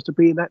deserves to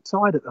be in that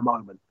side at the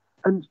moment?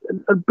 And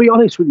be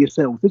honest with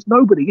yourself, there's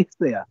nobody, is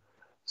there?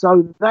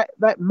 So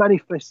that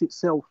manifests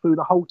itself through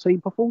the whole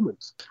team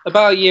performance.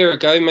 About a year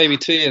ago, maybe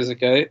 2 years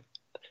ago,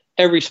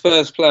 every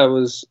Spurs player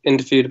was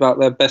interviewed about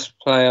their best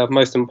player,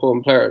 most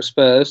important player at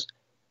Spurs.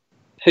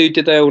 Who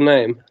did they all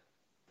name?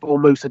 Or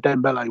Moussa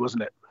Dembele,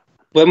 wasn't it?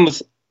 When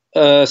was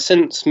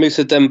since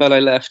Moussa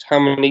Dembele left, how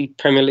many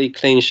Premier League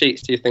clean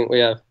sheets do you think we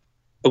have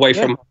away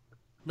from?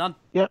 None.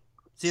 Yeah.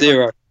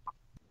 Zero.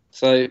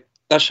 So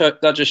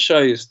that just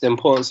shows the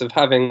importance of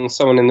having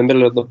someone in the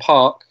middle of the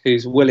park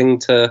who's willing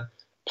to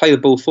play the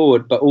ball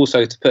forward, but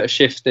also to put a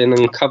shift in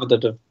and cover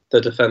the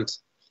defence.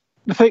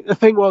 The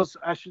thing was,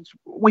 Ash,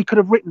 we could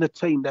have written the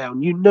team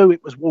down. You knew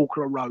it was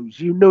Walker and Rose.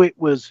 You knew it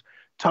was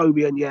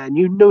Toby and Jan.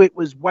 You knew it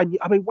was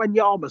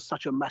Wanyama's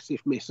such a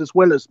massive miss, as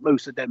well as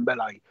Moussa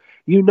Dembele.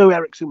 You knew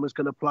Eriksen was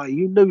going to play.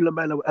 You knew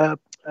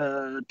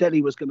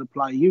Dele was going to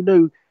play. You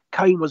knew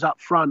Kane was up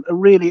front.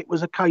 And really, it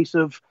was a case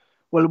of,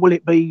 well, will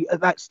it be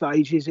at that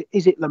stage? Is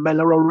it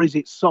Lamela or is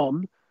it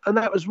Son? And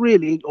that was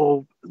really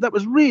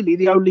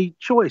the only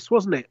choice,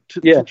 wasn't it,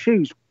 to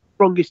choose the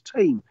strongest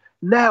team.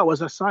 Now,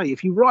 as I say,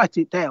 if you write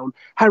it down,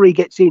 Harry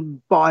gets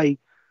in by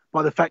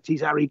the fact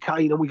he's Harry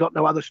Kane and we got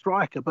no other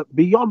striker. But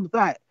beyond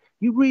that,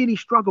 you really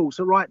struggle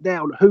to write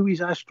down who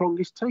is our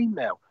strongest team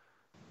now.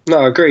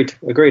 No, agreed,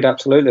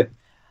 absolutely.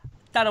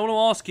 Dan, I want to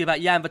ask you about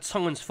Jan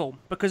Vertonghen's form,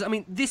 because, I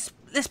mean, let's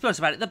be honest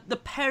about it, the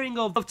pairing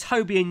of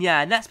Toby and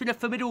Jan, that's been a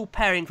formidable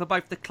pairing for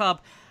both the club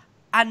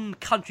and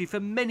country for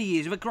many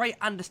years, with a great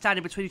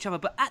understanding between each other.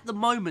 But at the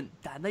moment,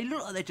 Dan, they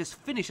look like they're just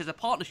finished as a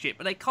partnership,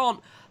 and they can't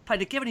play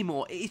together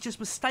anymore. It's just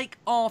mistake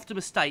after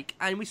mistake.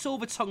 And we saw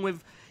Vertonghen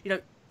with,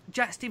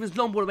 Jack Stevens'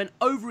 long ball that went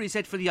over his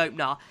head for the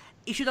opener.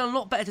 He should have done a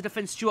lot better to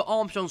defend Stuart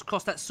Armstrong's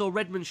cross that saw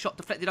Redmond's shot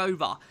deflected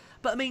over.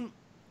 But I mean,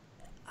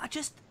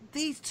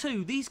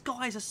 these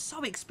guys are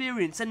so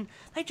experienced, and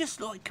they just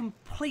like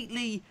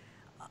completely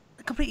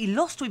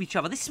lost with each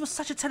other. This was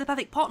such a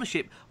telepathic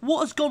partnership.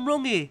 What has gone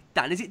wrong here,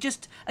 Dan? Is it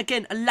just,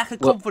 again, a lack of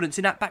confidence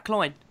in that back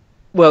line?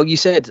 Well, you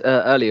said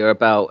earlier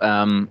about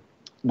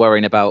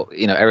worrying about,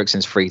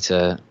 Eriksen's free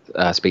to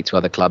speak to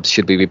other clubs.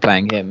 Should we be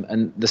playing him?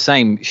 And the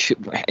same, should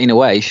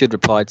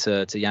apply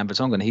to Jan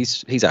Vertonghen.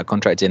 He's out of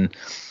contract in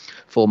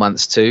 4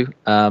 months too.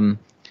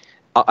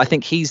 I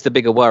think he's the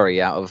bigger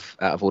worry out of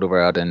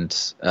Alderweireld and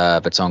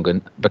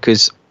Vertonghen,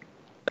 because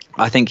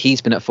I think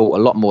he's been at fault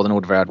a lot more than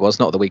Alderweireld was.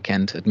 Not at the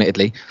weekend,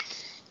 admittedly.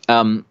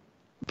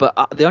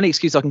 But the only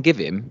excuse I can give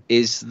him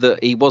is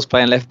that he was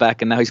playing left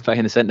back and now he's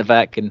playing the centre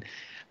back, and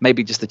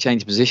maybe just the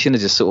change of position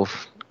has just sort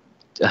of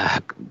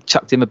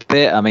chucked him a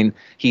bit. I mean,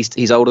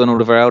 he's older than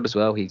Alderweireld as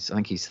well. I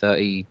think he's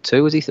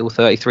 32, is he? Or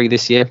 33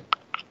 this year.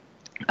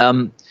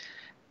 I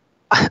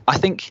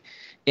think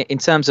in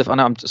terms of, I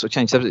know I'm sort of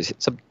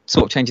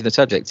changing the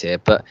subject here,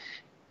 but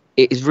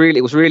it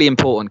was really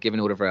important giving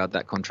Alderweireld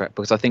that contract,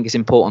 because I think it's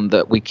important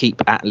that we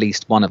keep at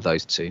least one of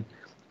those two.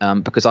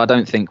 Because I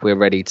don't think we're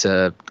ready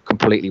to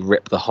completely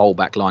rip the whole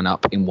back line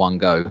up in one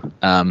go.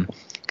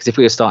 Because if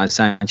we were starting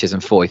Sanchez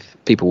and Foyth,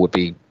 people would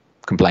be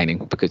complaining,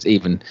 because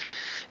even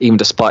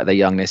despite their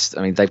youngness,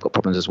 I mean, they've got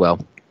problems as well.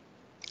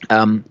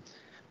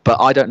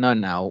 But I don't know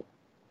now,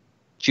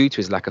 due to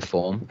his lack of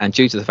form and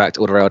due to the fact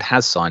Alderweireld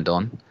has signed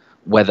on,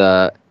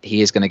 whether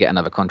he is going to get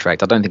another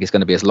contract. I don't think it's going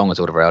to be as long as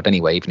Alderweireld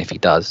anyway, even if he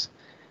does.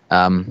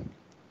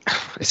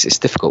 It's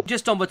difficult.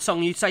 Just on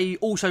Vertonghen, you'd say he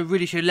also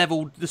really should have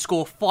levelled the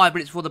score 5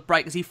 minutes before the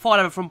break, as he fired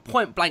over from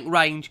point-blank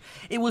range.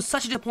 It was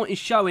such a disappointing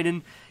showing,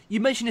 and you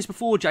mentioned this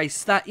before,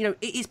 Jace, that it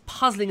is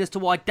puzzling as to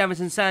why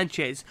Davinson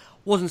Sanchez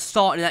wasn't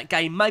starting in that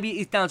game. Maybe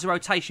it is down to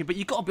rotation, but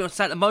you've got to be honest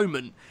at the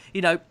moment.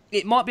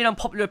 It might be an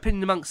unpopular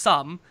opinion amongst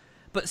some,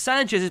 but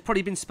Sanchez has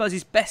probably been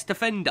Spurs' best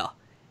defender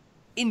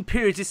in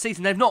periods this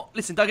season. They've not,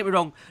 listen, don't get me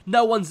wrong,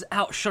 no one's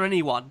outshone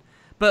anyone,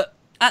 but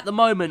at the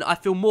moment, I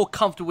feel more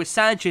comfortable with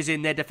Sanchez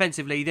in there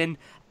defensively than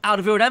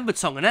Alderweireld and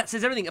Vertonghen. And that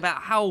says everything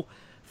about how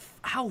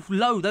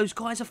low those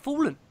guys have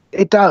fallen.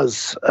 It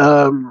does.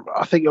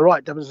 I think you're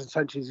right. Davinson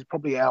Sanchez is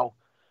probably our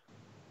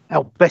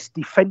best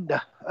defender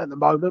at the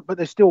moment, but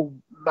there's still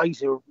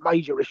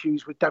major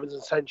issues with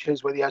Davinson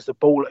Sanchez when he has the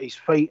ball at his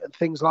feet and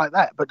things like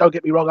that. But don't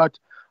get me wrong,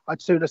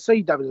 I'd sooner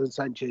see Davinson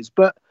Sanchez.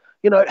 But,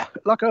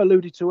 like I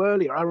alluded to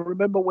earlier, I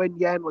remember when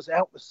Jan was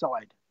out the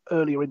side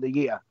earlier in the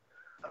year,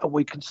 and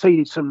we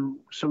conceded some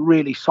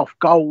really soft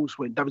goals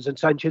when Davinson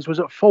Sanchez was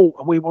at fault.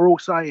 And we were all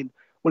saying,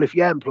 well, if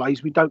Jan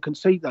plays, we don't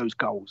concede those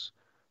goals.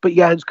 But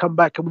Jan's come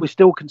back and we're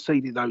still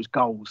conceding those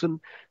goals.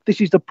 And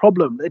this is the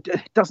problem. It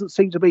doesn't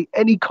seem to be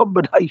any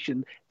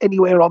combination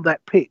anywhere on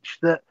that pitch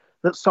that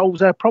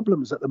solves our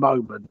problems at the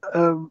moment.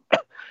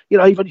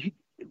 Even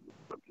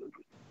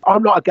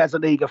I'm not a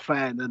Gazzaniga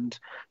fan. And,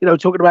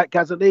 talking about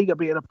Gazzaniga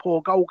being a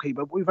poor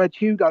goalkeeper, we've had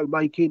Hugo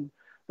making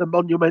the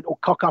monumental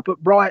cock up at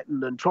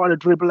Brighton and trying to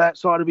dribble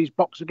outside of his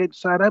box against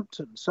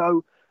Southampton.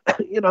 So,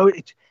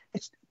 it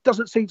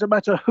doesn't seem to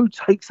matter who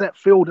takes that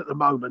field at the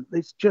moment.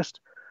 There's just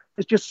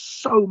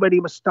so many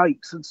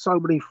mistakes and so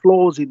many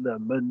flaws in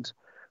them, and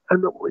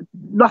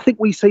nothing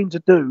we seem to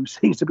do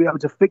seems to be able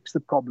to fix the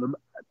problem.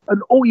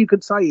 And all you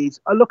can say is,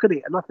 I look at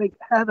it and I think,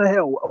 how the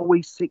hell are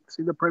we 6th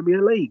in the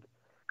Premier League?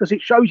 Because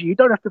it shows you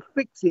don't have to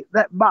fix it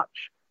that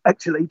much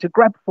actually to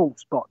grab 4th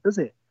spot, does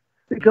it?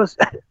 Because,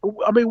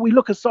 I mean, we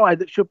look a side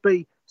that should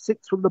be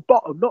 6th from the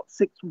bottom, not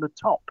 6th from the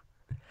top.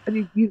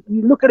 And you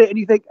look at it and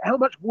you think, how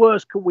much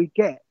worse can we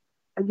get?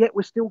 And yet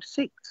we're still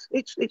 6th.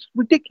 It's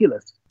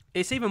ridiculous.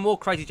 It's even more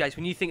crazy, Jace,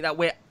 when you think that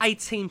we're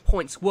 18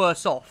 points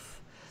worse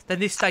off than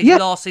this stage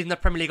last season in the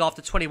Premier League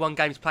after 21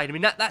 games played. I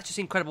mean, that's just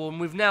incredible. And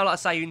we've now, like I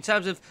say, in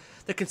terms of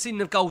the conceding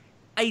of goals,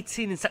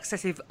 18 in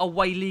successive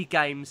away league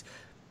games,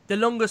 the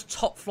longest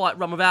top-flight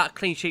run without a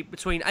clean sheet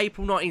between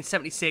April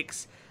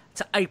 1976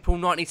 to April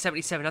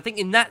 1977. I think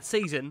in that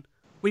season,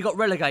 we got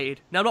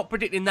relegated. Now, I'm not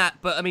predicting that,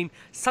 but, I mean,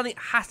 something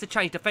has to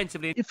change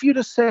defensively. If you'd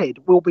have said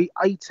we'll be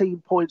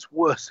 18 points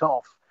worse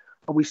off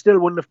and we still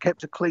wouldn't have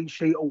kept a clean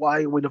sheet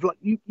away, and we'd have,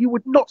 you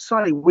would not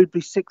say we'd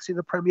be 6th in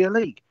the Premier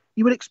League.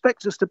 You would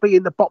expect us to be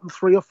in the bottom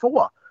 3 or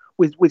 4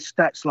 with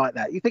stats like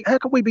that. You think, how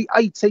can we be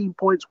 18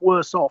 points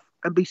worse off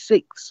and be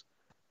 6th?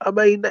 I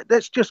mean,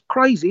 that's just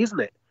crazy, isn't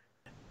it?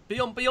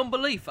 Beyond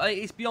belief.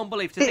 It's beyond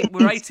belief to think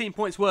we're 18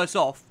 points worse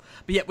off,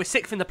 but yet we're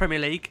 6th in the Premier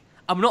League.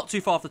 I'm not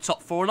too far off the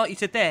top 4. And like you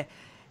said there,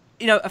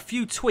 a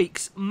few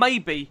tweaks,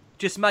 maybe,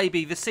 just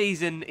maybe, the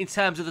season in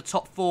terms of the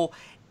top 4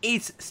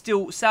 is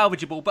still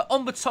salvageable. But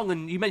on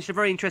Vertonghen, you mentioned a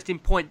very interesting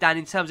point, Dan,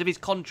 in terms of his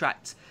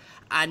contract.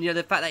 And,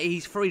 the fact that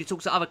he's free to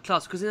talk to other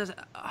clubs. Because there's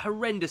a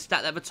horrendous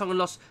stat that Vertonghen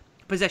lost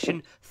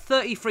possession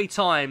 33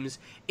 times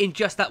in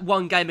just that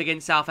one game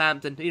against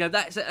Southampton.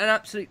 That's an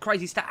absolute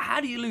crazy stat. How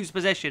do you lose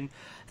possession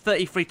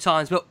 33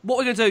 times? But what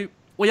we're going to do,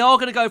 we are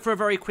going to go for a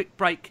very quick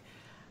break.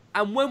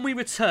 And when we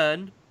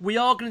return, we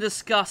are going to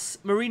discuss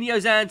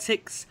Mourinho's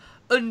antics,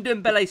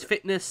 Ndombele's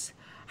fitness,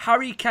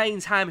 Harry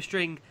Kane's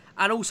hamstring,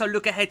 and also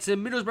look ahead to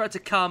Middlesbrough to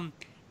come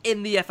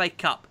in the FA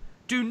Cup.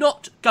 Do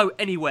not go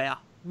anywhere.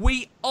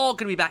 We are going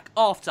to be back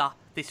after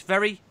this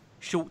very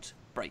short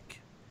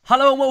break.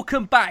 Hello and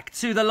welcome back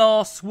to The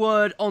Last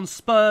Word on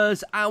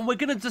Spurs, and we're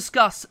going to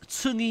discuss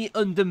Tanguy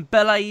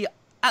Ndombele.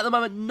 At the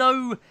moment,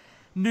 no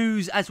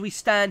news as we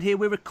stand here.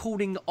 We're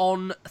recording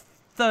on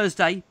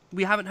Thursday.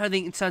 We haven't heard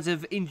anything in terms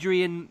of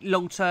injury and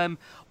long-term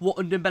what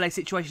Ndombele's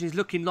situation is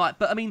looking like.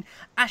 But, I mean,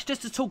 Ash,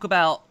 just to talk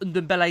about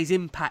Ndombele's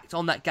impact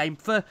on that game,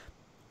 for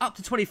up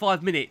to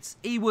 25 minutes,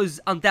 he was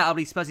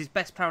undoubtedly Spurs'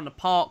 best player on the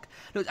park.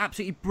 Looked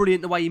absolutely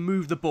brilliant the way he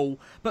moved the ball.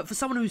 But for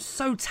someone who's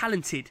so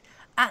talented,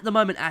 at the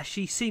moment, Ash,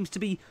 he seems to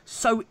be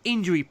so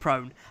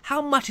injury-prone.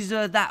 How much is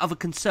that of a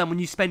concern when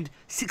you spend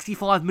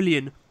 65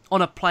 million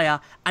on a player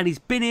and he's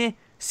been here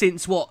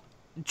since,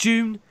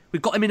 June?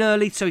 We've got him in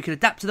early so he can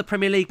adapt to the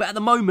Premier League, but at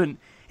the moment,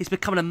 it's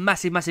becoming a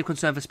massive, massive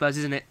concern for Spurs,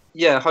 isn't it?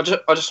 Yeah, I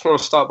just want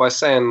to start by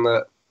saying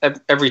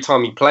that every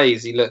time he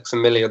plays, he looks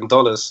 $1 million.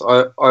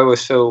 I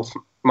always feel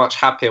much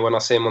happier when I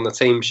see him on the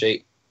team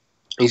sheet.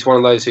 He's one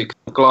of those who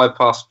can glide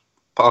past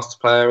the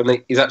player,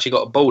 and he's actually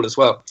got a ball as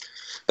well.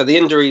 But the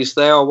injuries,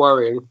 they are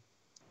worrying.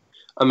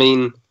 I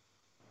mean,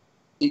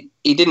 he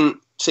didn't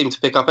seem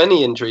to pick up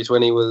any injuries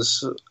when he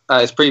was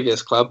at his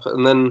previous club,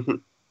 and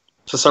then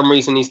for some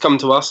reason he's come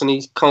to us and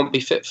he can't be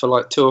fit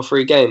for 2 or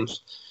 3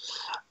 games.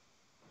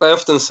 They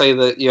often say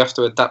that you have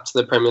to adapt to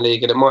the Premier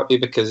League, and it might be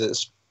because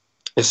it's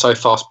so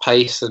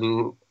fast-paced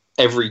and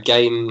every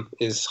game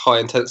is high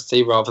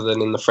intensity rather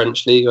than in the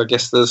French league. I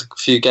guess there's a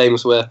few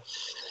games where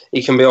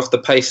he can be off the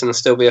pace and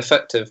still be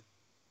effective.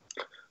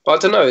 But I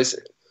don't know,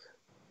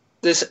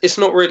 it's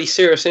not really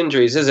serious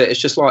injuries, is it? It's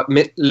just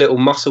little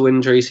muscle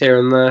injuries here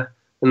and there.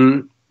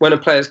 And when a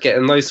player's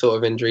getting those sort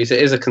of injuries,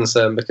 it is a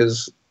concern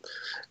because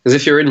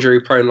if you're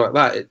injury prone like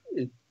that,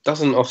 it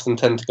doesn't often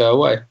tend to go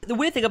away. The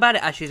weird thing about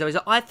it, actually, though, is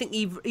that I think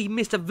he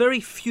missed a very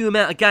few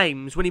amount of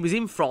games when he was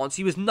in France.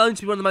 He was known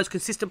to be one of the most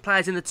consistent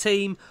players in the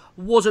team,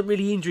 wasn't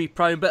really injury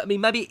prone, but I mean,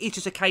 maybe it's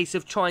just a case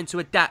of trying to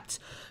adapt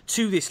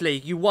to this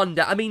league. You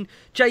wonder. I mean,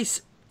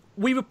 Jace,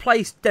 we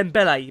replaced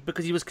Dembele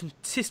because he was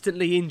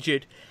consistently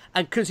injured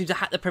and couldn't seem to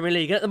hack the Premier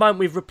League. And at the moment,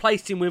 we've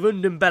replaced him with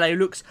Ndombele, who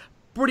looks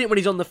brilliant when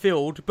he's on the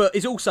field, but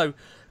is also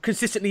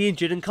consistently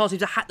injured and can't seem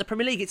to hack the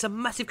Premier League. It's a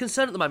massive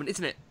concern at the moment,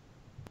 isn't it?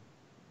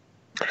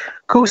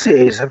 Of course it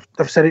is.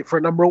 I've said it for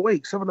a number of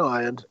weeks, haven't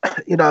I? And,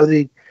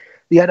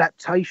 the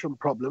adaptation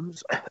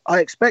problems, I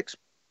expect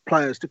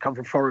players to come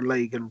from foreign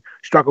league and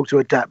struggle to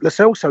adapt.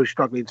 Lascelles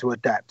struggling to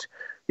adapt.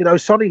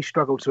 Sonny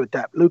struggled to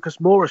adapt. Lucas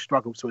Moura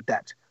struggled to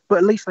adapt. But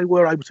at least they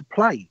were able to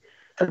play.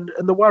 And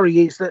the worry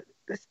is that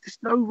there's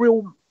no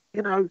real...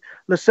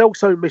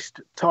 Lascelles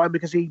missed time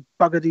because he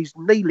buggered his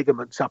knee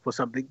ligaments up or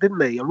something,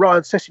 didn't he? And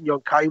Ryan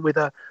Sessegnon came with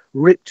a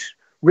ripped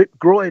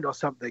groin or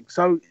something.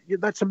 So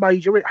that's a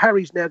major...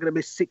 Harry's now going to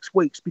miss 6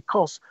 weeks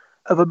because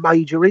of a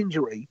major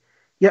injury.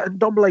 Yeah, and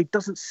Ndombele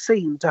doesn't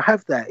seem to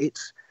have that.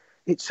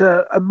 It's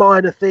a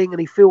minor thing and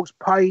he feels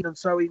pain and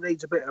so he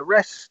needs a bit of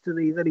rest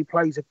and then he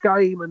plays a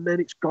game and then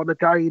it's gone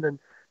again. And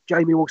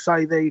Jamie will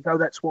say, there you go,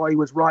 that's why he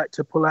was right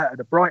to pull out of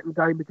the Brighton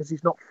game because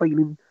he's not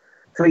feeling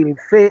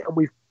fit and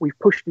we've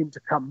pushed him to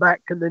come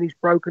back and then he's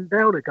broken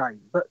down again.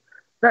 But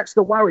that's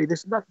the worry.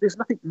 There's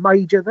nothing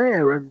major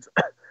there. And,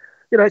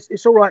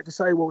 it's all right to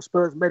say, well,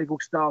 Spurs medical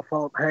staff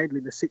aren't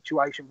handling the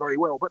situation very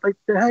well, but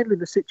they're handling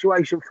the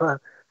situation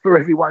for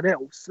everyone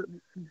else.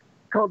 You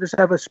can't just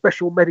have a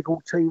special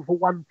medical team for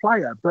one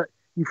player, but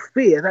you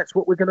fear that's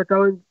what we're going to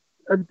go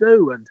and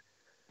do. And,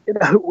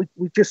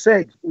 we just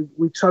said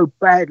we so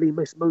badly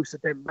miss Moussa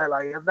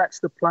Dembele, and that's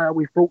the player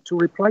we've brought to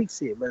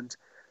replace him. And,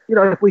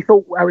 if we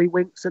thought Harry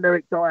Winks and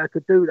Eric Dyer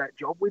could do that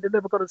job, we'd have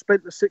never gone and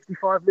spent the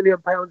 £65 million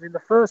in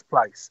the first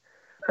place.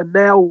 And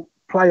now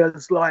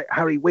players like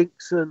Harry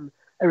Winks and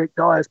Eric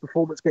Dyer's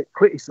performance get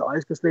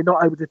criticised because they're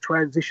not able to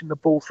transition the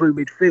ball through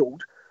midfield.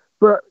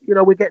 But,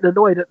 we're getting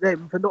annoyed at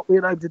them for not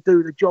being able to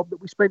do the job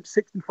that we spent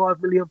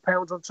 £65 million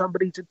on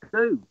somebody to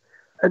do.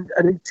 And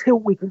until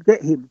we can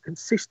get him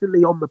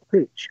consistently on the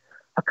pitch,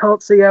 I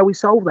can't see how we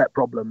solve that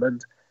problem.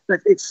 And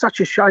it's such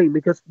a shame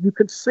because you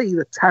can see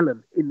the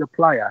talent in the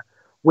player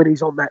when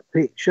he's on that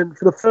pitch. And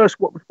for the first,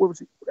 what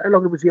was it? How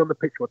long was he on the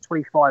pitch for?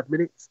 25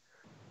 minutes.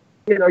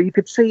 You know, you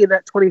could see in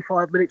that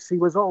 25 minutes he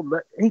was on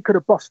that he could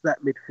have bossed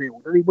that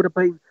midfield and he would have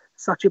been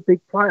such a big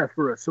player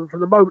for us. And from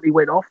the moment he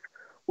went off,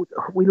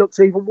 we looked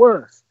even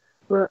worse.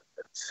 But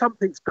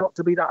something's got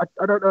to be done.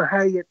 I don't know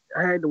how you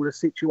handle the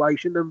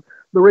situation. And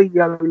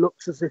Mourinho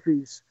looks as if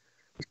he's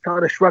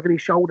kind of shrugging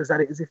his shoulders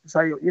at it as if to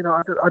say, you know,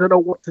 I don't know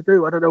what to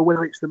do. I don't know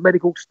whether it's the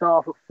medical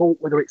staff at fault,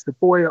 whether it's the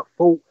boy at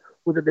fault,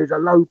 whether there's a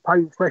low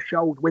pain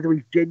threshold, whether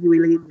he's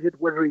genuinely injured,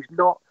 whether he's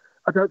not.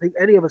 I don't think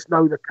any of us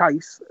know the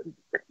case.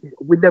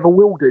 We never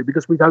will do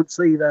because we don't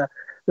see the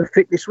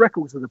fitness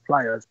records of the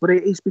players. But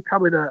it is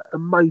becoming a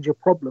major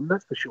problem,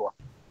 that's for sure.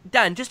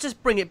 Dan, just to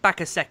bring it back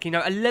a sec,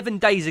 11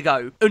 days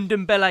ago,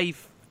 Ndombele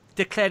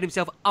declared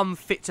himself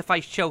unfit to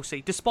face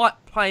Chelsea, despite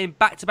playing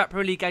back-to-back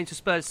Premier League games for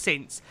Spurs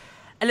since.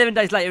 11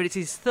 days later, it's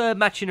his third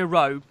match in a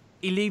row.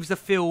 He leaves the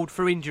field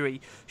for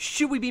injury.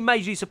 Should we be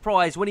majorly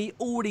surprised when he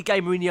already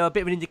gave Mourinho a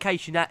bit of an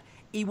indication that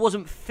he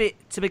wasn't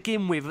fit to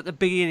begin with at the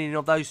beginning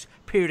of those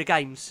period of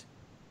games?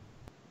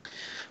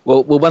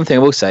 Well, one thing I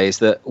will say is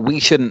that we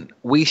shouldn't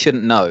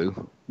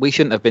know. We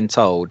shouldn't have been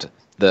told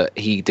that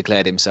he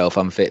declared himself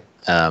unfit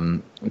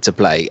to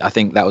play. I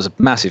think that was a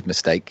massive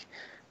mistake.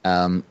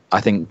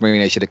 I think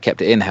Mourinho should have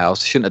kept it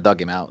in-house, shouldn't have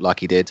dug him out like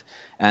he did.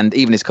 And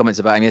even his comments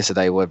about him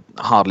yesterday were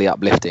hardly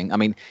uplifting. I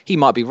mean, he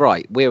might be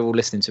right. We're all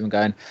listening to him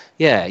going,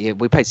 yeah,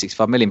 we paid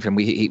 65 million for him.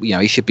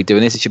 He should be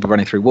doing this. He should be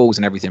running through walls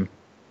and everything.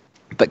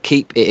 But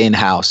keep it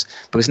in-house,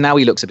 because now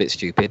he looks a bit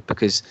stupid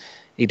because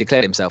he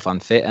declared himself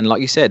unfit. And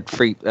like you said,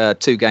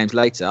 2 games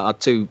later,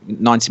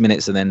 90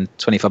 minutes and then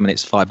 25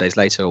 minutes 5 days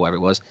later or whatever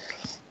it was,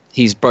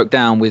 he's broke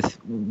down with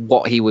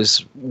what he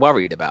was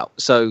worried about.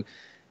 So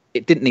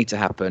it didn't need to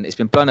happen. It's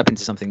been blown up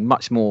into something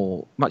much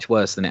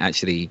worse than it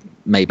actually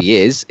maybe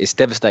is. It's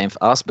devastating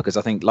for us because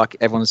I think, like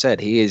everyone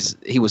said, he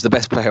was the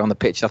best player on the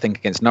pitch, I think,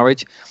 against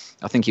Norwich.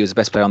 I think he was the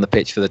best player on the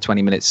pitch for the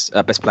 20 minutes,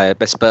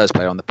 best Spurs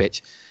player on the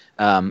pitch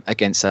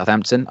against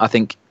Southampton. I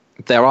think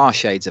there are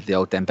shades of the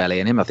old Dembele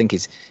in him. I think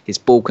his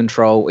ball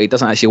control, it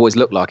doesn't actually always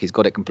look like he's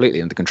got it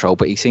completely under control,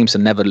 but he seems to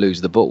never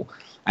lose the ball.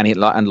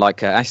 And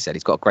like Ash said,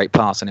 he's got a great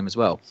pass on him as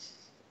well.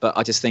 But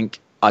I just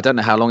think, I don't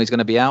know how long he's going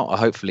to be out.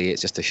 Hopefully it's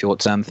just a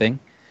short-term thing.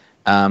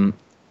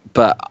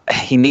 But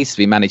he needs to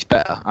be managed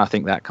better. I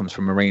think that comes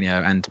from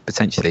Mourinho and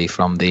potentially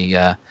from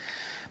the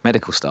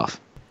medical staff.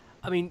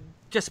 I mean,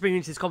 just to bring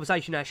into this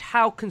conversation, Ash,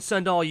 how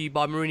concerned are you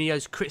by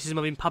Mourinho's criticism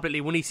of him publicly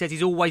when he says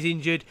he's always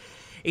injured?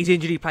 He's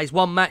injured, he plays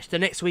one match, the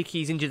next week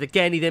he's injured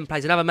again, he then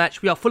plays another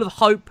match. We are full of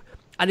hope,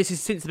 and this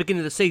is since the beginning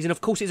of the season. Of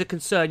course, it's a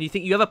concern. You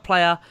think you have a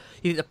player,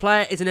 you think the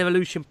player is an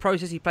evolution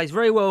process. He plays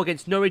very well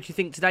against Norwich. You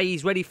think today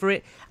he's ready for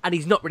it, and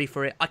he's not ready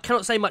for it. I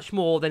cannot say much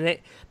more than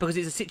it because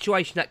it's a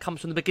situation that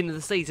comes from the beginning of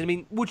the season. I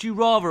mean, would you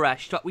rather,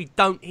 Ash, that we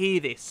don't hear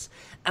this?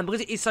 And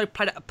because it is so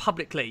played out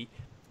publicly,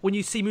 when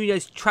you see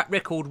Mourinho's track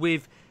record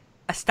with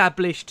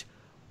established,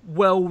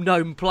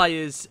 well-known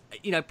players,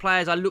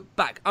 players I look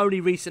back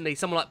only recently,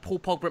 someone like Paul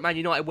Pogba at Man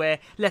United, where,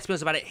 let's be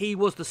honest about it, he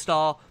was the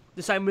star.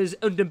 The same as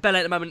Ndombele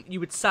at the moment,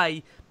 you would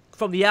say,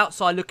 from the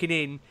outside looking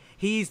in,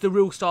 he is the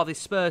real star of this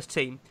Spurs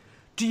team.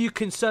 Do you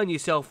concern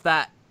yourself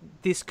that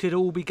this could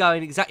all be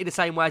going exactly the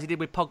same way as he did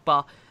with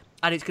Pogba,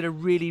 and it's going to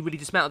really, really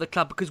dismantle the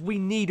club? Because we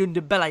need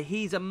Ndombele.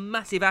 He's a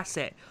massive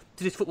asset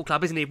to this football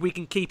club, isn't he, if we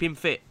can keep him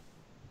fit?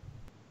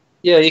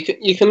 Yeah,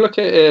 you can look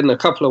at it in a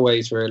couple of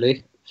ways,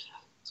 really.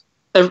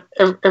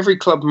 Every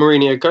club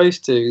Mourinho goes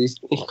to,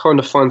 he kind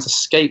of finds a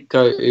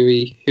scapegoat who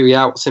he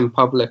outs in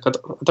public. I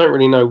don't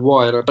really know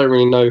why, and I don't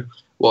really know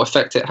what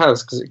effect it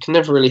has, because it can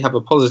never really have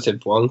a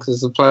positive one, because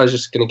the player's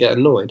just going to get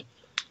annoyed.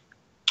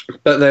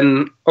 But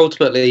then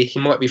ultimately he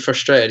might be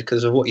frustrated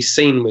because of what he's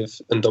seen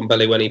with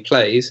Ndombele when he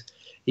plays.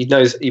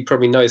 He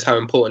probably knows how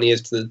important he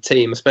is to the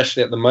team,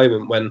 especially at the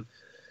moment when,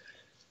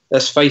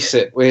 let's face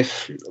it,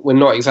 we're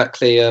not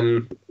exactly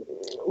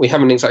we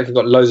haven't exactly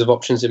got loads of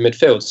options in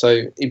midfield.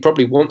 So he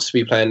probably wants to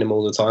be playing him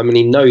all the time, and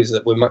he knows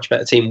that we're a much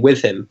better team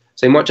with him.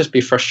 So he might just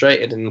be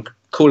frustrated and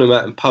call him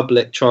out in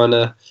public, trying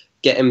to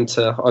get him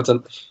to, I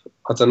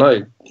don't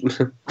know.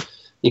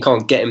 You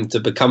can't get him to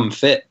become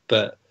fit,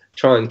 but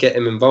try and get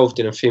him involved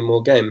in a few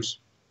more games.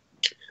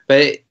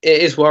 But it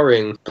is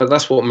worrying. But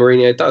that's what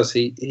Mourinho does.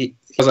 He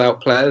does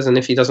out players, and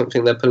if he doesn't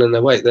think they're pulling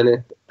their weight,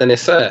 then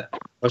it's there. I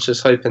was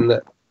just hoping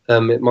that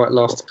it might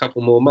last a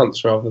couple more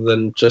months rather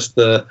than just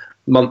the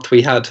month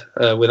we had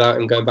without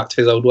him going back to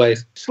his old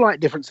ways. Slight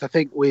difference, I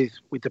think, with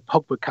the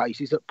Pogba case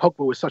is that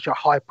Pogba was such a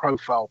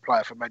high-profile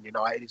player for Man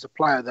United. He's a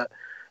player that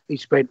he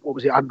spent,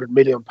 £100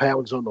 million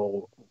on,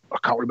 or I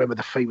can't remember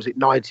the fee, was it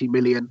 90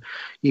 million?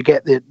 You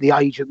get the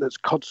agent that's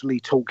constantly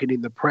talking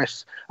in the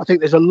press. I think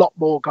there's a lot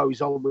more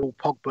goes on with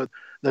Pogba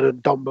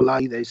than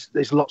Ndombele.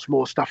 There's lots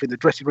more stuff in the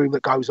dressing room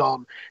that goes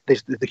on.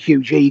 There's the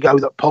huge ego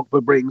that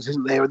Pogba brings,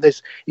 isn't there?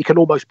 And he can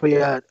almost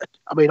be I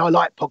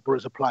like Pogba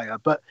as a player,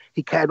 but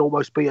he can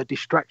almost be a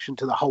distraction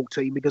to the whole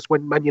team, because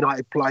when Man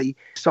United play,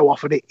 so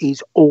often it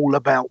is all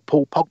about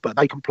Paul Pogba.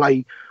 They can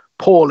play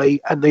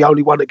poorly, and the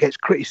only one that gets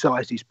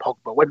criticised is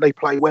Pogba. When they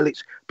play well,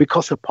 it's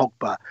because of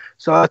Pogba.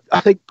 So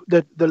I think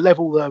the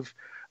level of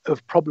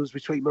problems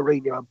between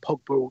Mourinho and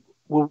Pogba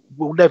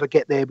will never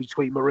get there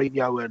between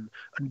Mourinho and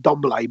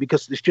Ndombele,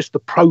 because it's just the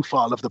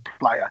profile of the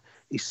player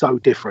is so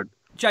different.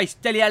 Jace,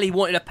 Dele Alli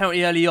wanted a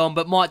penalty early on,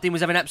 but Mike Dean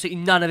was having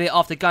absolutely none of it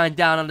after going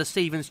down under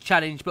Stevens'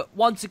 challenge. But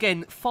once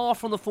again, far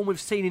from the form we've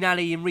seen in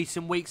Alli in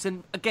recent weeks.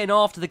 And again,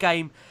 after the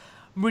game,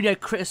 Mourinho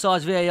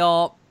criticised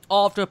VAR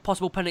after a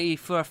possible penalty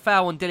for a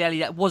foul on Dele Alli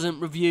that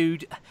wasn't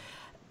reviewed.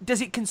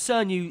 Does it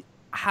concern you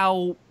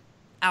how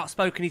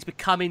outspoken he's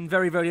becoming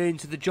very, very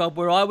into the job,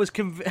 where I was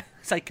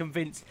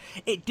convinced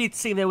it did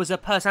seem there was a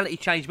personality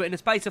change, but in the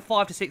space of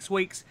 5 to 6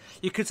 weeks,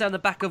 you could say on the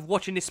back of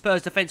watching this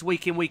Spurs defence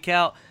week in, week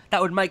out,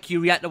 that would make you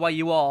react the way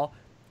you are.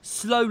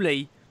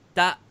 Slowly,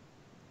 that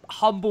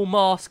humble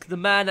mask, the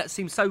man that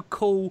seems so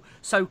cool,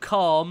 so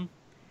calm,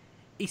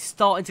 he's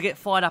starting to get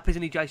fired up,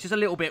 isn't he, Jace? Just a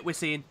little bit, we're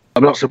seeing.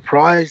 I'm not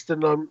surprised,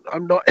 and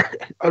I'm not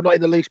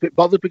in the least bit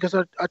bothered, because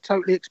I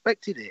totally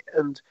expected it.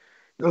 And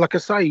like I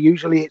say,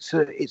 usually it's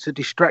a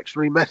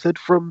distractionary method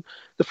from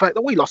the fact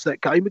that we lost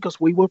that game because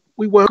we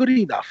weren't good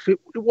enough. It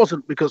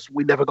wasn't because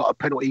we never got a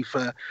penalty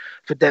for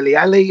Dele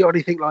Alli or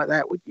anything like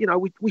that.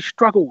 We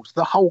struggled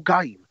the whole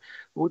game.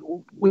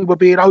 We were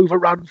being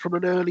overrun from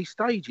an early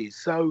stages,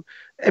 so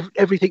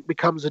everything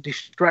becomes a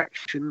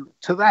distraction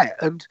to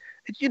that. And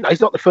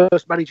he's not the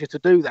first manager to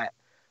do that,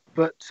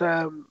 but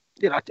I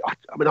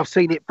mean, I've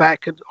seen it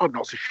back, and I'm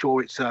not so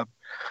sure it's a.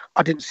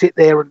 I didn't sit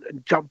there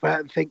and jump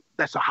out and think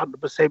that's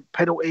 100%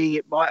 penalty.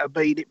 It might have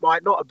been, it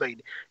might not have been.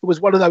 It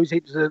was one of those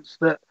incidents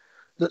that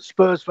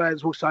Spurs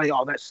fans will say,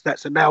 "Oh,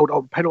 that's a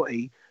nailed-on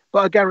penalty."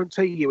 But I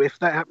guarantee you, if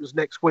that happens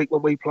next week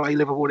when we play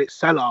Liverpool and it's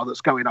Salah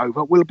that's going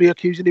over, we'll be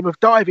accusing him of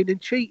diving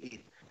and cheating.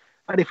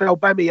 And if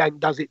Aubameyang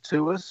does it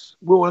to us,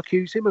 we'll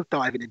accuse him of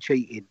diving and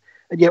cheating.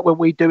 And yet when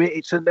we do it,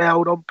 it's a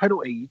nailed-on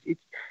penalty.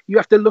 You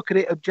have to look at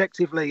it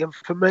objectively. And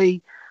for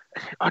me,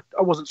 I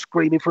wasn't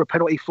screaming for a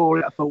penalty for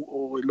it. I thought,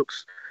 oh, it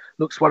looks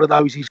one of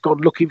those. He's gone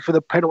looking for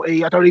the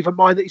penalty. I don't even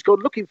mind that he's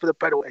gone looking for the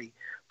penalty,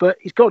 but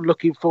he's gone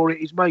looking for it.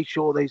 He's made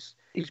sure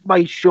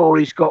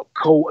he's got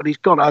caught, and he's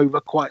gone over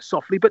quite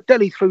softly. But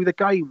Dele through the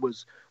game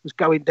was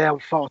going down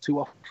far too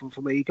often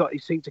for me. He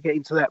seemed to get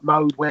into that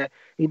mode where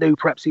he knew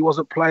perhaps he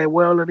wasn't playing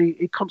well, and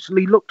he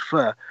constantly looked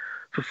for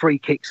free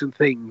kicks and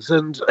things.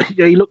 And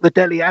he looked the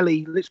Dele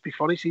Alli. Let's be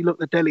honest, he looked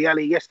the Dele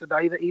Alli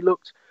yesterday that he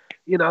looked,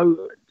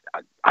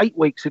 8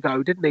 weeks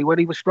ago, didn't he, when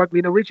he was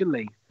struggling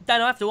originally?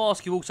 Dan, I have to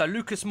ask you also,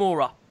 Lucas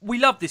Moura. We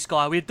love this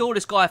guy. We adore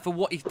this guy for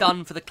what he's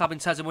done for the club in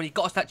terms of when he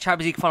got us that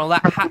Champions League final,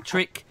 that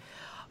hat-trick.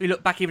 We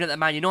look back even at the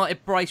Man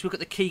United brace, we look at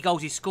the key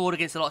goals he scored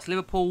against the likes of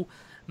Liverpool,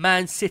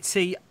 Man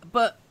City.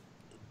 But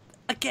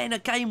again, a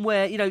game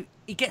where,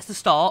 he gets the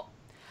start,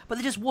 but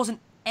there just wasn't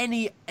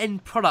any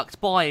end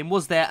product by him,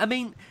 was there? I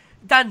mean,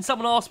 Dan,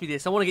 someone asked me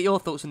this. I want to get your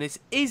thoughts on this.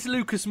 Is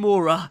Lucas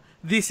Moura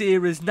this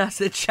era's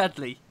Nacer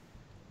Chadli?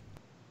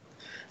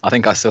 I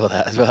think I saw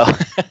that as well.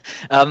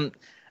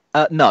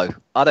 No,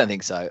 I don't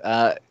think so.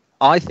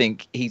 I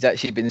think he's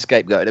actually been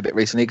scapegoated a bit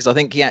recently, because I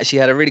think he actually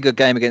had a really good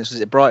game against,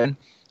 was it Brighton?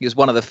 He was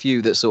one of the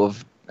few that sort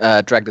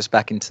of dragged us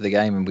back into the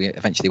game, and we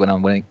eventually went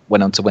on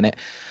to win it.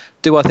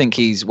 Do I think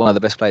he's one of the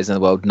best players in the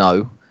world?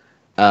 No.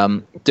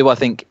 Do I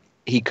think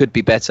he could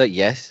be better?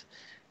 Yes.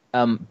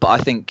 But I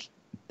think,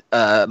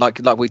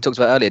 like we talked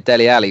about earlier,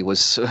 Dele Alli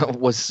was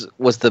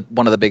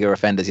one of the bigger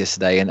offenders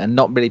yesterday, and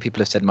not really people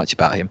have said much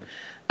about him.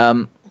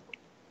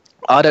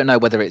 I don't know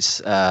whether it's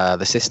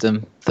the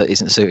system that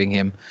isn't suiting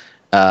him.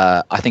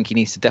 I think he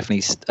needs to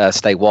definitely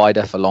stay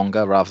wider for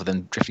longer rather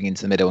than drifting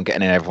into the middle and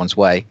getting in everyone's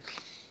way.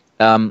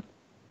 But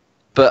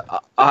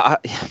I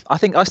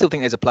still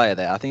think there's a player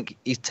there. I think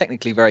he's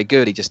technically very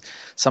good.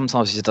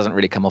 Sometimes he just doesn't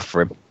really come off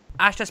for him.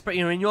 Ash,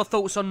 in your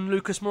thoughts on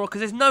Lucas Moura?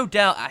 Because there's no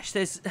doubt, Ash,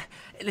 there's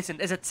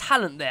a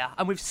talent there,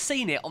 and we've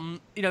seen it on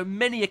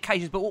many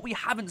occasions. But what we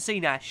haven't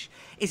seen, Ash,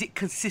 is it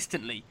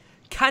consistently.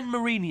 Can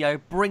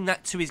Mourinho bring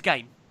that to his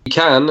game? He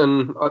can,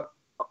 and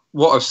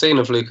what I've seen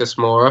of Lucas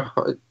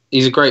Moura,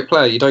 he's a great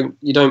player. You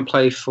don't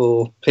play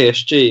for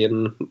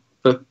PSG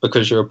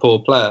because you're a poor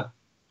player,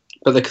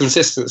 but the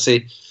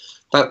consistency,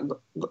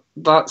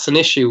 that's an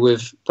issue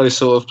with those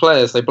sort of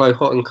players. They blow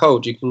hot and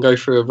cold. You can go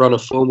through a run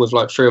of form with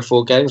like 3 or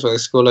 4 games where they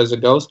score loads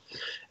of goals,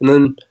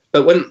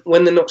 but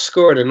when they're not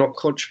scoring and not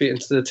contributing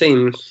to the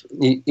team,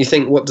 you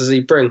think, what does he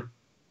bring?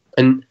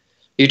 And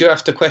you do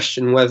have to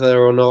question whether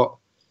or not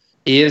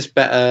he is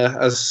better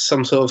as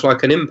some sort of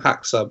like an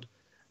impact sub.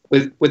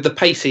 With the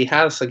pace he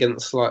has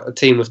against like a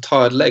team with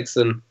tired legs,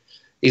 then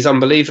he's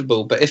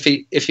unbelievable. But if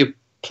you're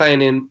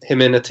playing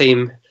him in a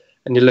team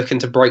and you're looking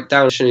to break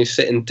down and he's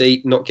sitting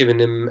deep, not giving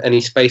him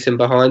any space in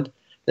behind,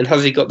 then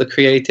has he got the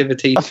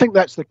creativity? I think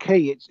that's the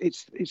key.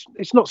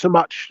 It's not so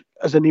much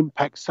as an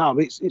impact sub.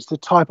 It's the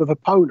type of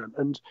opponent,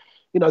 and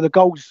the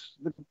goals,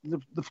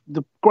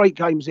 the great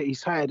games that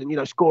he's had,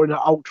 and scoring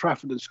at Old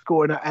Trafford and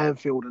scoring at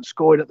Anfield and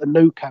scoring at the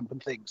Nou Camp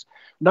and things.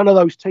 None of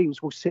those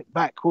teams will sit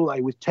back, will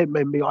they, with 10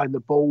 men behind the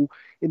ball,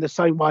 in the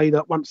same way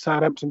that once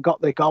Southampton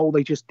got their goal,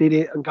 they just did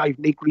it and gave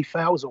niggly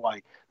fouls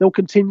away. They'll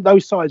continue;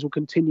 those sides will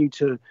continue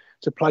to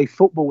play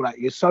football at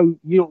you, so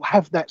you'll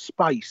have that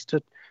space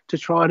to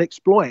try and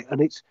exploit.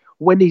 And it's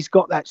when he's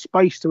got that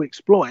space to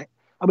exploit.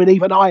 I mean,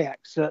 even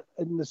Ajax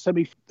in the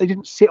semi, they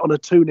didn't sit on a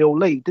 2-0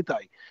 lead, did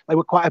they? They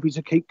were quite happy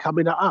to keep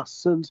coming at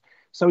us. And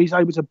so he's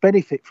able to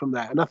benefit from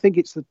that. And I think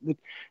it's, it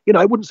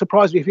wouldn't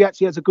surprise me if he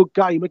actually has a good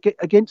game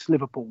against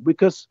Liverpool,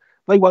 because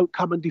they won't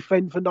come and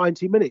defend for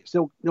 90 minutes.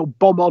 They'll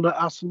bomb on at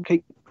us and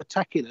keep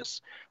attacking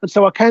us. And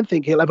so I can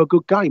think he'll have a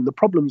good game. The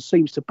problem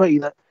seems to be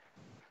that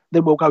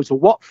then we'll go to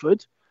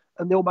Watford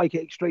and they'll make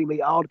it extremely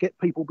hard, get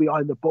people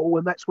behind the ball,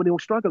 and that's when he'll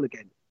struggle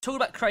again. Talking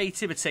about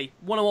creativity,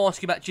 I want to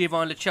ask you about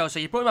Giovanni Lo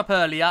Celso. You brought him up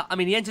earlier. I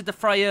mean, he entered the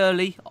fray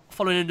early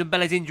following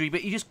Ndombele's injury,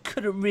 but he just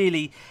couldn't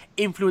really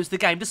influence the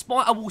game,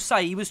 despite, I will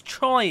say, he was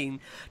trying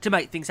to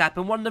make things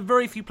happen. One of the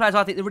very few players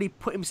I think that really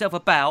put himself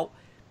about.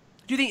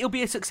 Do you think he'll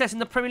be a success in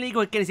the Premier League,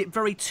 or again, is it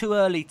very too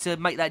early to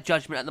make that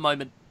judgment at the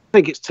moment? I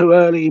think it's too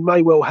early. He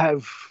may well,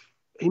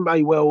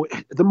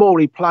 the more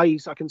he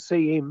plays, I can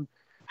see him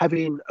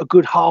having a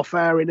good half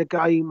hour in a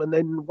game, and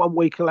then one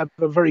week he'll have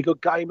a very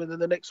good game, and then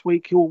the next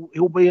week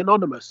he'll be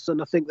anonymous.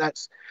 And I think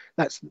that's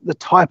the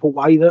type of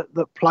way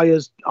that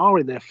players are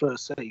in their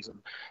first season.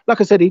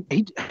 Like I said,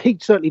 he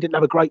certainly didn't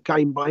have a great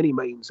game by any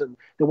means, and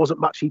there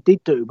wasn't much he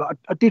did do. But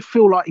I did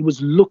feel like he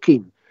was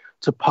looking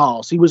to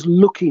pass. He was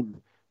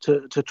looking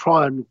to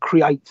try and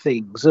create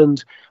things.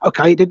 And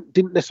okay, it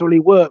didn't necessarily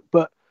work,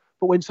 but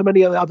when so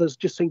many of the others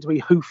just seemed to be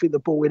hoofing the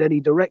ball in any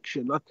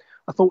direction,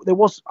 I thought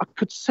I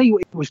could see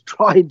what he was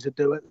trying to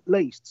do at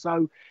least.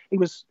 So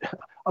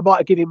I might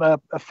have given him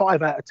a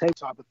 5 out of 10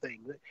 type of thing.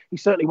 He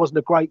certainly wasn't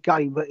a great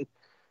game, but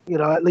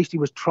at least he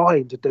was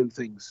trying to do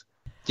things.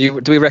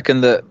 Do we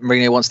reckon that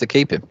Mourinho wants to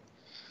keep him?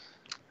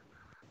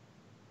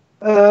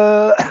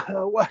 Well,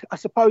 I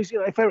suppose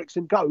if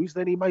Eriksen goes,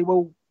 then he may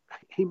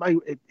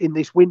in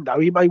this window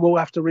he may well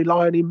have to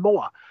rely on him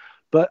more.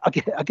 But I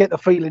get the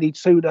feeling he'd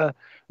sooner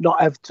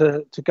not have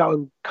to go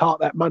and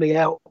cart that money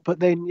out. But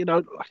then,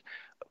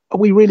 are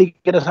we really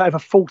going to have a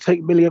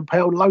 £14 million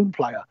loan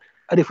player?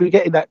 And if we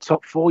get in that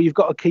top four, you've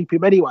got to keep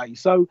him anyway.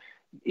 So,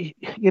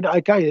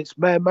 again, it's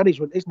man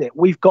management, isn't it?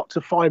 We've got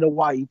to find a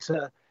way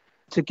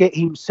to get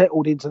him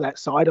settled into that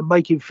side and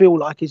make him feel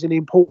like he's an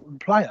important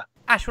player.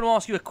 Ash, I want to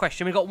ask you a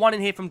question. We've got one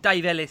in here from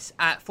Dave Ellis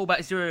at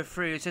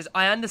fullback03 who says,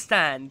 I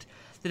understand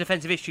the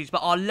defensive issues, but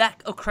our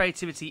lack of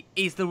creativity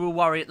is the real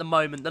worry at the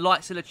moment. The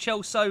likes of Lo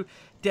Celso,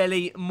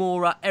 Dele,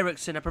 Moura,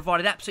 Eriksen have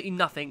provided absolutely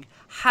nothing.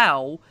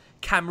 How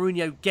can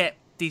Mourinho get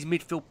these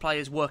midfield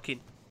players working?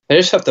 They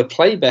just have to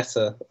play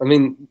better. I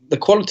mean, the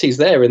quality's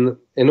there in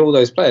all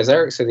those players.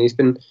 Eriksen, he's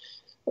been,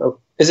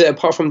 is it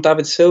apart from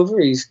David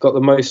Silva, he's got the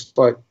most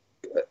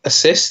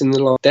assists in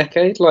the last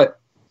decade.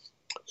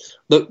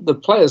 The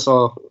players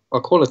are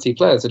quality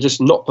players. They're just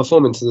not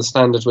performing to the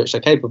standards which they're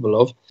capable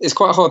of. It's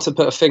quite hard to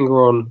put a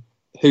finger on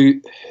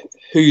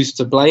who's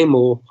to blame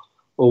or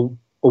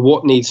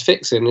what needs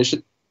fixing.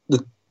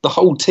 The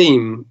whole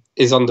team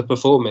is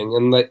underperforming,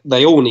 and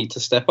they all need to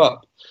step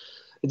up.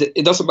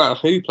 It doesn't matter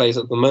who plays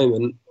at the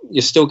moment,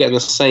 you're still getting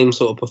the same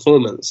sort of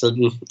performance,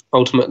 and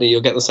ultimately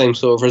you'll get the same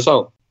sort of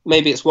result.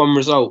 Maybe it's one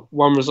result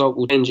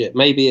will change it.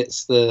 Maybe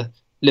it's the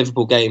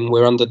Liverpool game,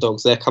 we're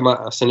underdogs, they come at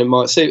us and it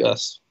might suit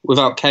us.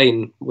 Without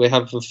Kane, we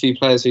have a few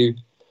players who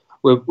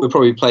we'll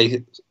probably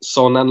play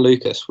Son and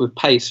Lucas with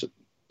pace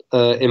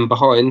in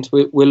behind.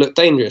 We'll look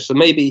dangerous. So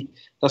maybe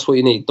that's what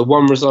you need, the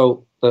one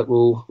result that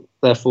will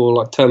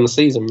therefore turn the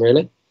season,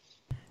 really.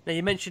 Now,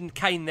 you mentioned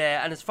Kane there,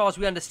 and as far as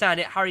we understand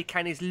it, Harry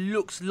Kane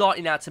looks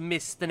likely now to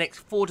miss the next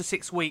 4 to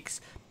 6 weeks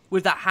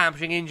with that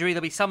hamstring injury.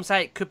 There'll be some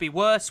say it could be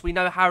worse. We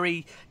know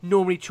Harry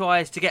normally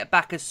tries to get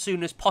back as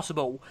soon as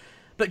possible.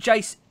 But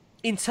Jace,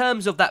 in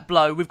terms of that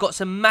blow, we've got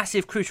some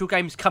massive crucial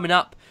games coming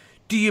up.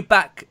 Do you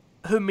back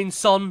Heung-min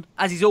Son,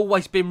 as he's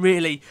always been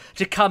really,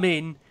 to come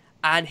in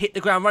and hit the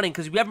ground running?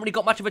 Because we haven't really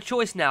got much of a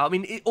choice now. I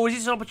mean, or is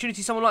this an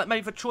opportunity someone like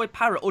maybe for Troy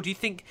Parrott? Or do you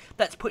think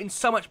that's putting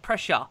so much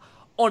pressure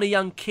on a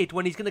young kid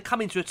when he's going to come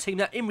into a team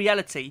that in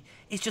reality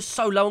is just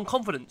so low on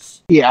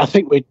confidence? Yeah, I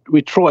think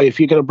with Troy, if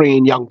you're going to bring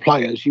in young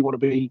players, you want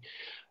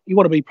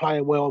to be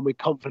playing well and with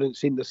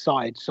confidence in the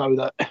side, so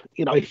that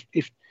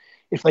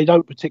if they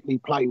don't particularly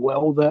play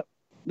well, that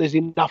there's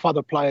enough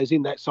other players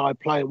in that side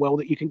playing well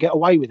that you can get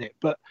away with it.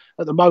 But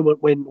at the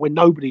moment, when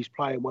nobody's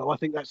playing well, I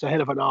think that's a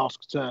hell of an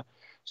ask to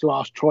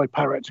ask Troy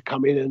Parrott to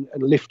come in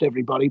and lift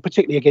everybody,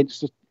 particularly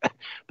against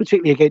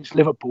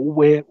Liverpool,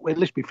 where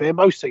let's be fair,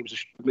 most teams are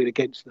struggling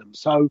against them.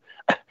 So,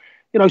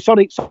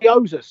 Sonny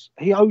owes us.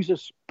 He owes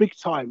us big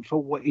time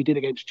for what he did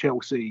against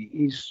Chelsea.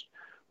 He's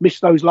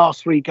missed those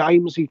last 3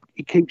 games. He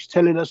keeps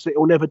telling us that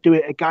he'll never do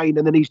it again,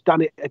 and then he's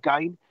done it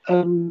again.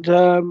 And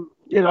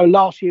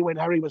last year when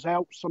Harry was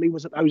out, Sonny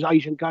was at those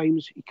Asian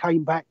games. He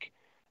came back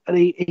and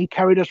he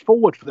carried us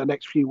forward for the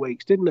next few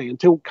weeks, didn't he?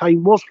 Until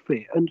Kane was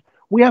fit. And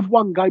we have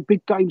won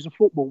big games of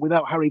football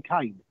without Harry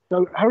Kane.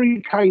 So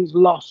Harry Kane's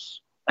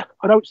loss,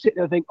 I don't sit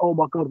there and think, oh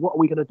my God, what are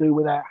we going to do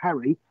without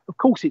Harry? Of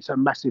course it's a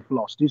massive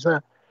loss.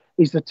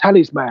 He's the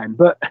talisman,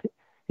 but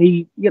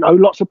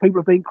lots of people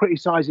have been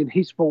criticising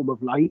his form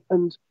of late,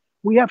 and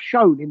we have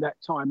shown in that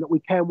time that we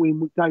can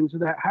win games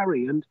without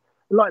Harry. And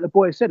like the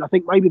boy said, I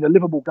think maybe the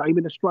Liverpool game,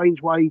 in a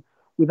strange way,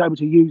 we're able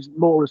to use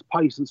Mora's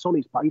pace and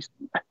Sonny's pace.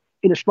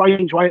 In a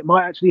strange way, it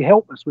might actually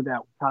help us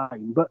without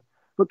Kane. But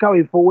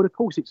going forward, of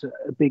course, it's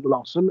a big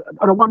loss. And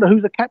I wonder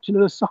who the captain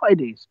of the side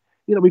is.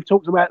 We've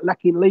talked about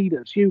lacking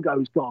leaders.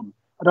 Hugo's gone.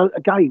 I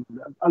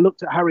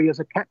looked at Harry as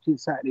a captain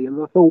Saturday,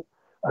 and I thought,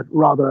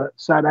 rather at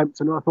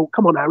Southampton, and I thought,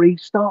 come on, Harry,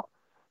 start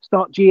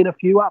geeing a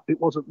few up.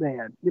 It wasn't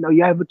there.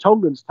 Jan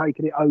Vertonghen's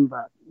taken it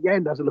over.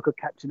 Jan doesn't look a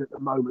captain at the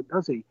moment,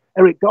 does he?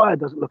 Eric Dyer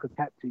doesn't look a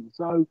captain.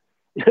 So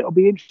it'll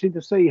be interesting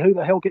to see who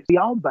the hell gets the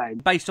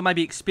armband. Based on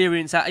maybe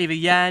experience out either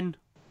Jan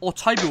or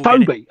Toby.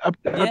 Toby. I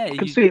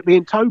can see it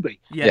being Toby.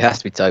 Yeah, it has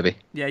to be Toby.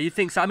 Yeah, you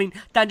think so? I mean,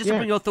 Dan, just to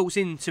bring your thoughts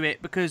into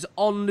it, because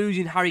on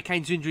losing Harry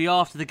Kane's injury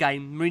after the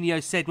game,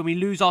 Mourinho said, when we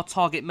lose our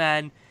target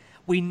man,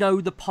 we know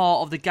the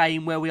part of the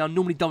game where we are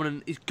normally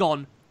dominant is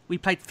gone. We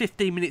played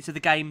 15 minutes of the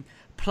game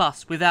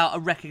plus without a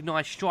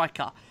recognised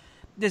striker.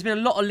 There's been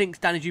a lot of links,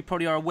 Dan, as you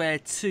probably are aware,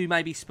 to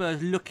maybe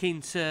Spurs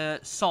looking to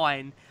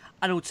sign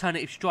an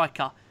alternative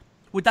striker.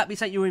 Would that be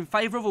something you're in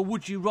favour of, or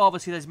would you rather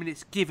see those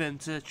minutes given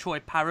to Troy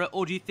Parrott?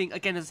 Or do you think,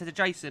 again, as I said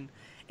to Jason,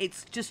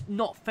 it's just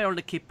not fair on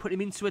the kid, put him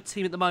into a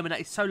team at the moment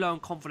that is so low on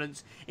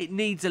confidence. It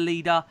needs a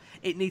leader,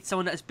 it needs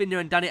someone that has been there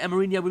and done it, and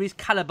Mourinho, with his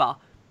calibre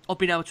of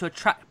being able to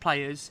attract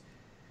players,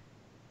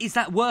 is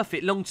that worth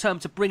it long term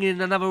to bring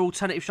in another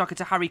alternative striker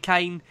to Harry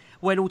Kane,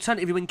 when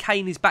alternatively when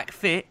Kane is back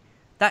fit,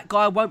 that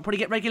guy won't probably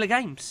get regular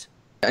games?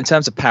 In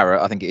terms of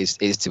Parrott, I think it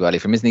is too early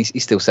for him, isn't he?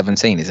 He's still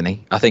 17, isn't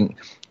he? I think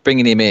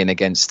bringing him in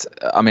against,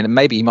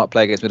 maybe he might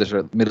play against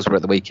Middlesbrough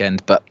at the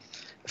weekend, but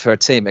for a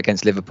team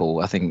against Liverpool,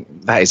 I think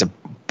that is a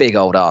big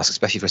old ask,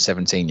 especially for a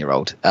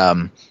 17-year-old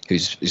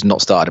who's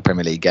not started a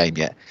Premier League game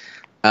yet.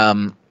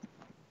 In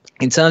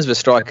terms of a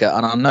striker,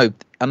 and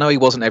I know he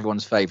wasn't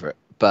everyone's favourite,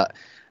 but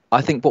I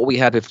think what we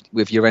had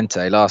with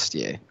Llorente last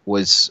year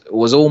was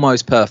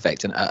almost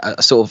perfect, and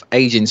a sort of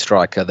aging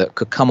striker that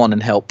could come on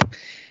and help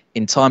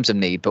in times of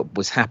need, but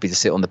was happy to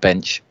sit on the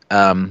bench.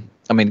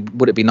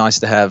 Would it be nice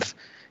to have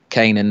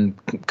Kane and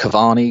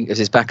Cavani as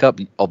his backup?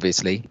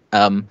 Obviously,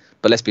 but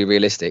let's be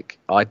realistic.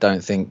 I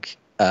don't think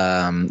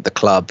the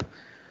club,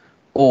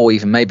 or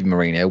even maybe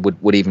Mourinho,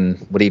 would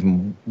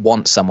even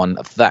want someone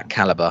of that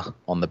calibre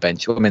on the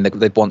bench. I mean,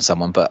 they'd want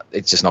someone, but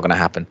it's just not going to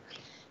happen.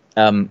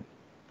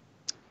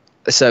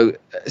 So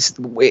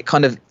it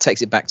kind of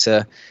takes it back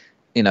to,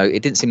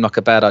 it didn't seem like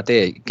a bad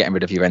idea getting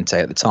rid of Llorente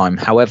at the time.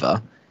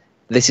 However,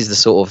 this is the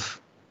sort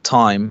of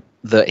time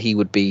that he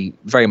would be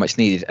very much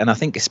needed. And I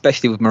think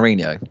especially with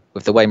Mourinho,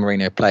 with the way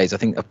Mourinho plays, I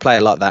think a player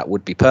like that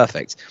would be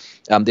perfect.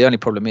 The only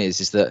problem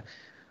is that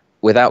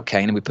without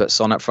Kane and we put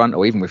Son up front,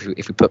 or even if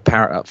we put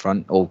Parrott up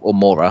front or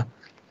Mora,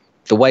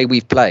 the way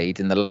we've played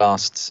in the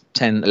last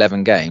 10,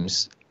 11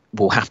 games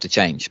will have to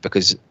change,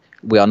 because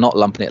we are not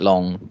lumping it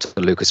long to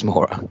Lucas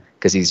Moura,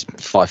 because he's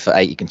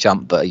 5'8", he can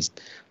jump, but he's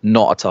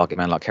not a target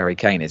man like Harry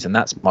Kane is, and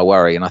that's my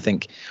worry. And I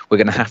think we're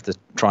going to have to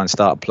try and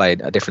start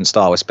playing a different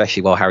style,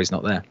 especially while Harry's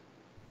not there.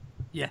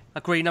 Yeah,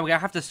 agree. No, we're going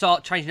to have to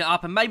start changing it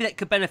up, and maybe that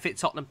could benefit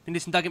Tottenham. And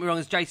listen, don't get me wrong,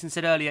 as Jason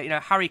said earlier,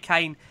 Harry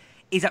Kane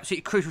is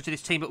absolutely crucial to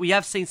this team, but we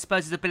have seen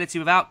Spurs' ability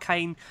without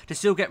Kane to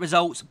still get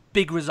results,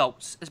 big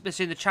results,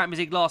 especially in the Champions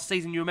League last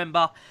season. You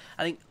remember,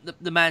 I think,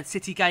 the Man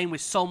City game with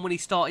Son, when he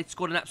started,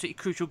 scored an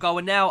absolutely crucial goal,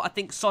 and now I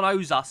think Son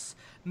owes us,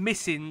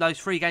 missing those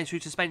 3 games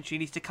through suspension. He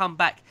needs to come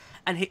back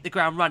and hit the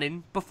ground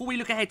running. Before we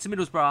look ahead to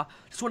Middlesbrough,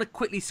 just want to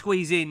quickly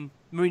squeeze in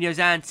Mourinho's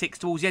antics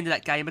towards the end of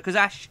that game, because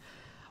Ash,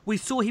 we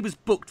saw he was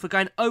booked for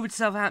going over to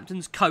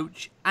Southampton's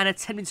coach and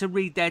attempting to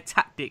read their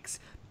tactics.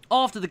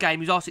 After the game,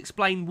 he was asked to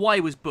explain why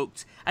he was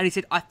booked, and he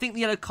said, I think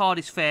the yellow card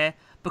is fair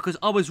because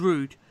I was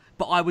rude,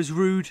 but I was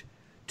rude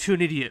to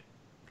an idiot.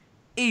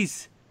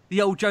 Is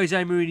the old Jose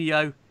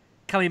Mourinho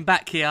coming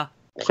back here?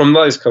 From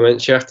those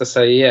comments, you have to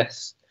say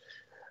yes.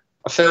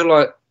 I feel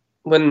like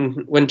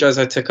when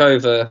Jose took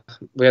over,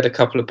 we had a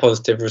couple of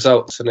positive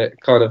results, and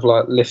it kind of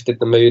like lifted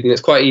the mood, and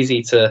it's quite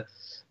easy to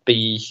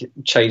be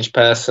changed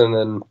person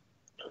and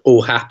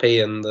all happy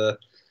and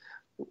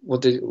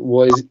what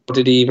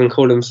did he even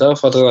call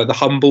himself? I don't know, the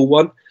humble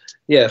one.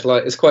 Yeah,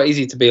 it's quite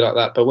easy to be like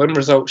that. But when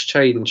results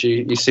change,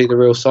 you see the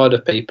real side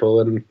of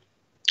people, and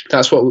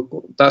that's what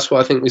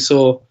I think we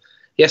saw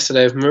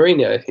yesterday with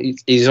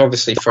Mourinho. He's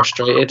obviously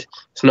frustrated.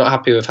 He's not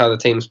happy with how the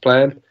team's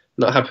playing,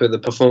 not happy with the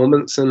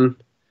performance, and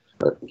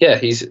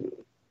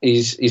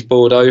he's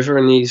bored over,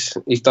 and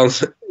he's done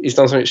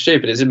something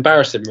stupid. It's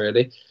embarrassing,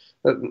 really.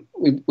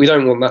 We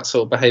don't want that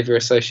sort of behaviour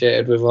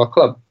associated with our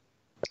club,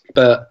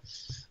 but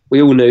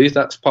we all knew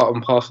that's part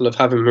and parcel of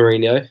having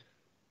Mourinho.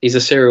 He's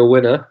a serial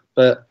winner,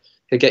 but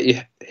he'll get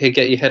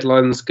you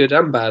headlines good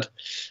and bad,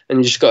 and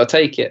you just got to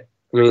take it.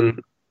 I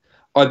mean,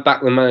 I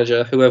back the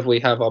manager. Whoever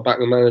we have, I'll back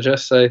the manager.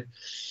 So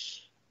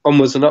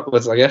onwards and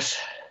upwards, I guess.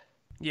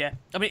 Yeah,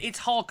 I mean, it's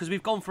hard because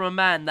we've gone from a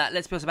man that,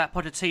 let's be honest about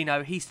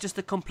Pochettino, he's just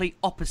the complete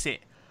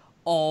opposite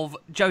of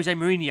Jose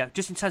Mourinho,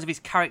 just in terms of his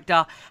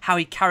character, how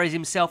he carries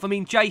himself. I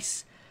mean,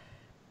 Jace,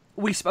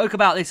 we spoke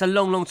about this a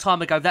long, long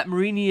time ago, that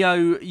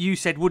Mourinho, you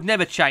said, would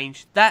never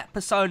change. That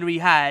persona he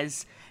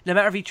has, no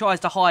matter if he tries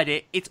to hide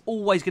it, it's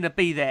always going to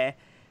be there.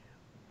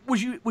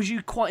 Was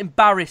you quite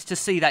embarrassed to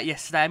see that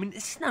yesterday? I mean,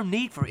 there's no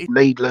need for it.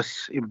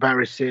 Needless,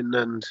 embarrassing,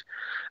 and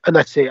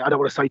that's it. I don't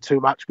want to say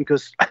too much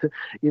because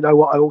you know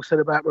what I all said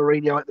about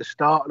Mourinho at the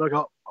start, and I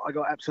got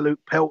absolute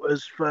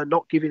pelters for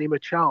not giving him a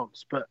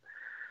chance. But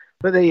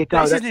there you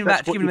go. This isn't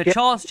about giving him a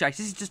chance, Jace.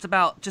 This is just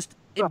about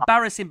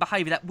embarrassing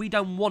behaviour that we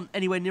don't want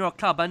anywhere near our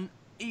club. And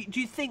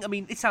do you think? I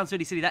mean, it sounds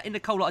really silly that in the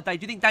cold light of day.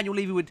 Do you think Daniel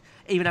Levy would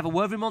even have a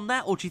word with him on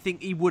that, or do you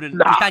think he wouldn't?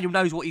 Because Daniel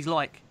knows what he's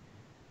like.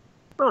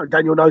 Oh,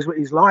 Daniel knows what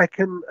he's like,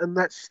 and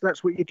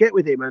that's what you get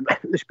with him. And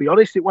let's be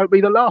honest, it won't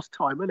be the last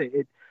time, will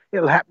it?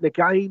 It'll happen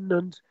again.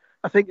 And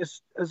I think,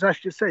 as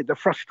Ash just said, the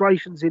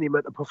frustrations in him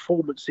at the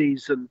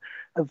performances and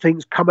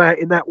things come out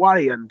in that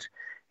way. And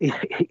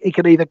he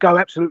can either go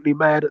absolutely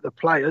mad at the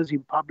players in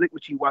public,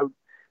 which he won't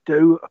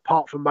do,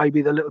 apart from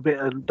maybe the little bit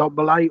of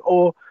Ndombele,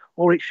 or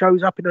it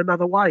shows up in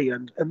another way,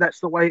 and that's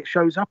the way it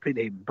shows up in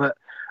him. But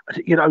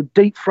you know,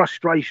 deep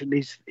frustration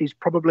is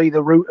probably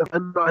the root of,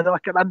 and I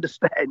can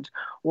understand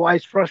why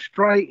he's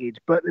frustrated,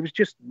 but there was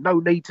just no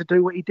need to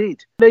do what he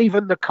did. And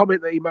even the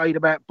comment that he made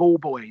about ball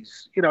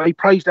boys, you know, he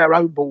praised our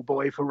own ball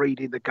boy for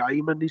reading the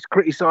game, and he's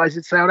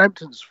criticising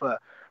Southampton's for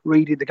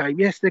reading the game.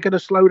 Yes, they're going to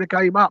slow the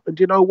game up, and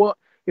you know what?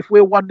 If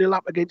we're 1-0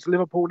 up against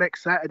Liverpool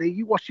next Saturday,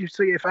 you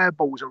see if our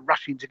balls are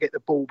rushing to get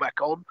the ball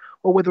back on,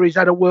 or whether he's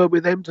had a word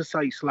with them to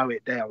say slow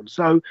it down.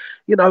 So,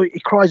 you know, he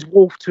cries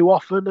wolf too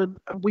often, and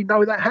we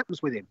know that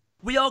happens with him.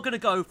 We are going to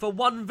go for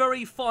one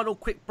very final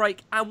quick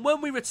break, and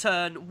when we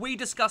return, we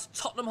discuss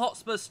Tottenham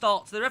Hotspur's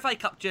start to their FA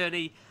Cup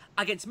journey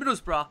against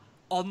Middlesbrough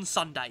on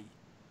Sunday.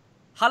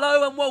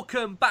 Hello and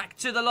welcome back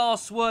to The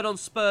Last Word on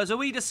Spurs, where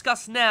we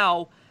discuss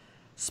now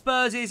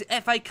Spurs'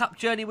 FA Cup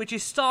journey, which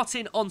is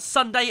starting on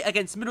Sunday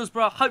against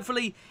Middlesbrough.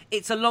 Hopefully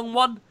it's a long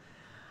one.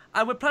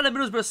 And we're playing a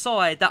Middlesbrough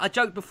side that I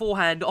joked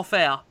beforehand off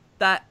air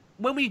that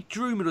when we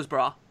drew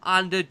Middlesbrough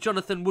under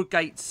Jonathan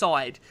Woodgate's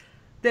side,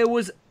 there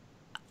was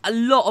a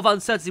lot of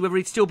uncertainty whether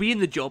he'd still be in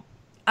the job.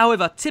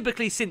 However,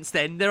 typically since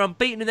then, they're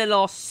unbeaten in their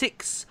last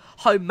 6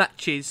 home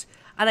matches,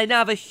 and they now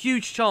have a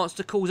huge chance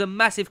to cause a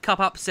massive cup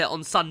upset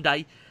on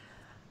Sunday.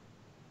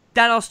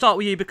 Dan, I'll start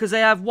with you because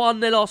they have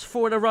won their last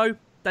 4 in a row.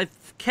 They've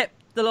kept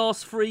the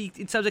last 3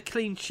 in terms of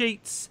clean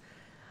sheets.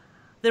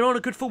 They're on a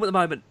good form at the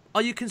moment.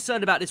 Are you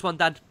concerned about this one,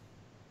 Dan?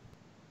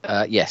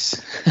 Yes.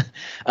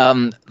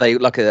 They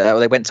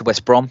went to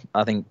West Brom,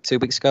 I think 2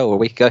 weeks ago or a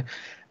week ago,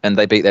 and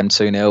they beat them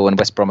 2-0, and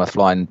West Brom are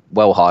flying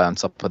well high on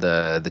top of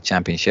the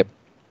Championship.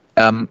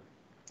 I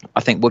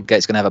think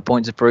Woodgate's going to have a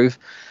point to prove.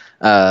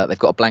 They've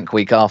got a blank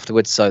week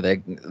afterwards, so they're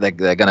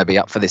going to be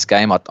up for this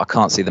game. I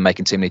can't see them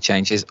making too many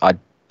changes. I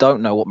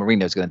don't know what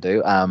Mourinho's going to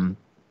do.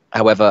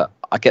 However,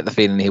 I get the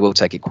feeling he will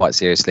take it quite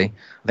seriously.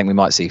 I think we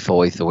might see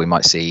Foyth, or we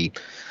might see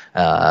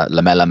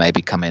Lamela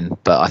maybe come in,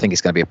 but I think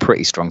it's going to be a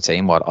pretty strong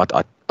team. Well,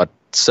 I'd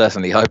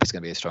certainly hope it's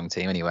going to be a strong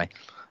team anyway.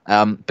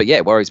 But yeah,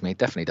 it worries me. It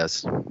definitely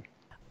does.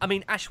 I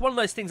mean, Ash, one of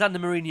those things under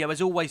Mourinho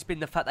has always been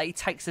the fact that he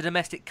takes the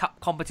domestic cup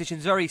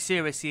competitions very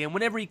seriously, and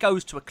whenever he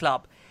goes to a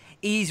club,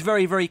 he's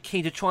very, very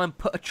keen to try and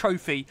put a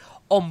trophy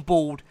on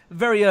board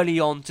very early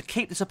on to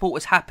keep the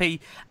supporters happy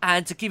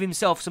and to give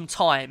himself some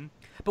time.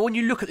 But when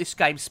you look at this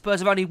game, Spurs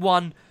have only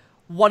won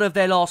 1 of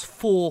their last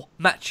 4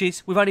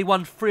 matches. We've only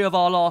won 3 of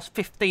our last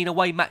 15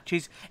 away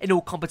matches in all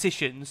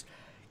competitions.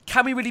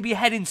 Can we really be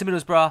heading to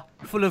Middlesbrough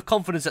full of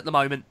confidence at the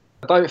moment?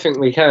 I don't think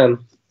we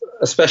can,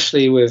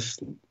 especially with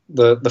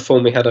the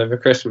form we had over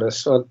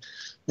Christmas.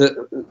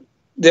 The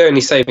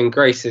only saving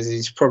grace is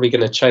he's probably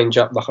going to change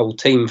up the whole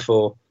team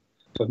for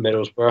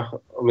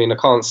Middlesbrough. I mean, I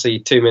can't see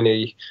too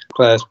many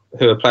players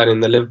who are playing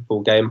in the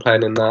Liverpool game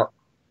playing in that.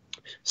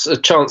 It's a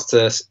chance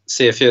to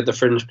see a few of the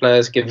fringe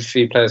players, give a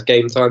few players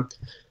game time.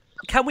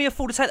 Can we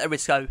afford to take that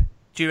risk, though,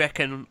 do you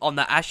reckon, on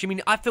that, Ash? I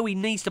mean, I feel he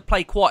needs to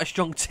play quite a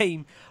strong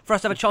team for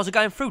us to have a chance of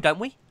going through, don't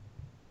we?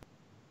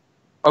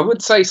 I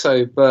would say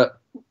so, but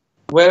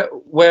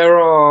where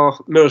are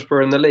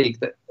Middlesbrough in the league?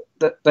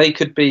 That they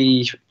could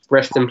be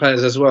resting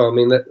players as well. I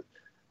mean,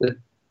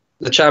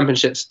 the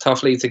Championship's a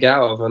tough league to get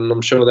out of, and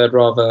I'm sure they'd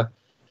rather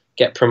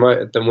get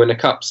promoted than win a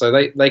cup. So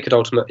they could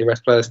ultimately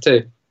rest players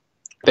too.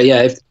 But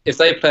yeah, if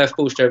they play a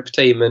full-strength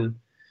team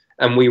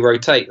and we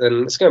rotate,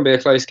 then it's going to be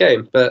a close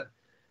game. But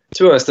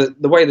to be honest,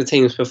 the way the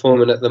team's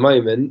performing at the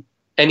moment,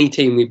 any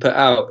team we put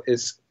out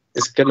is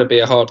going to be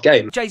a hard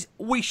game. Jace,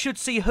 we should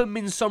see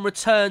Heung-min Son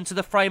return to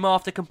the frame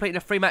after completing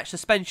a 3-match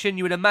suspension.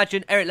 You would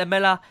imagine Eric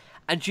Lamela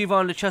and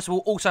Giovanni Lo Celso will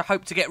also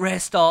hope to get rare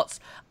starts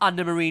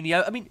under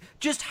Mourinho. I mean,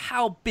 just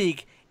how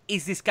big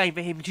is this game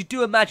for him? Because you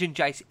do imagine,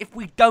 Jace, if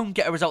we don't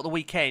get a result the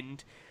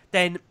weekend,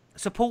 then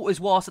supporters,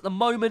 whilst at the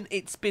moment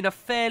it's been a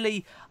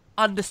fairly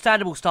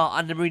understandable start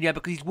under Mourinho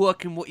because he's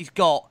working what he's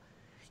got,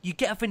 you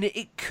get a feeling that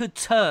it could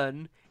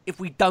turn if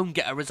we don't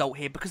get a result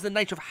here because of the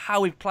nature of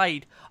how we've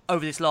played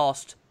over this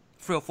last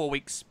 3 or 4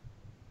 weeks?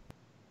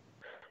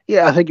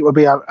 Yeah, I think it would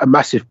be a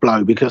massive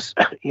blow because,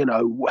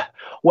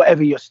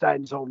 whatever your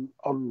stance on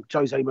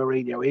Jose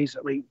Mourinho is,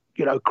 I mean,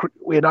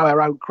 we know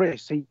our own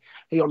Chris. He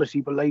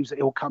honestly believes that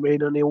he'll come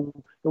in and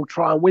he'll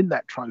try and win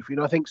that trophy.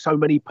 And I think so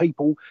many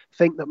people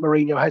think that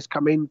Mourinho has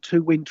come in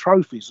to win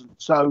trophies. And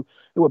so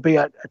it would be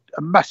a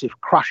massive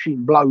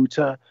crushing blow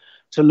to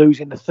lose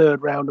in the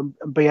third round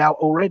and be out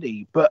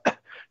already. But,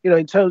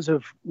 in terms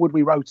of would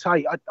we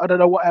rotate, I don't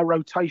know what our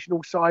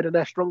rotational side and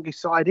our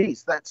strongest side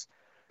is.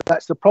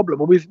 That's the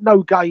problem. And with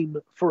no game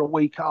for a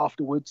week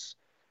afterwards,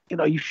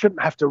 you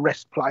shouldn't have to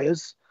rest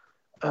players.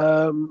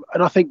 And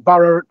I think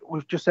Borough,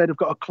 we've just said, have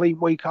got a clean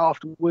week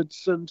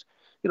afterwards. And,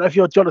 if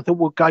you're Jonathan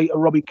Woodgate or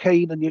Robbie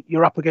Keane and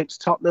you're up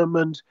against Tottenham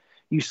and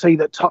you see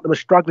that Tottenham are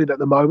struggling at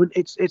the moment,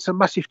 it's a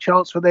massive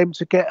chance for them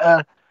to get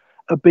a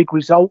big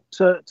result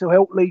to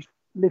help lift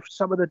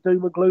some of the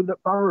doom and gloom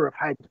that Borough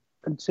have had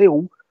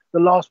until the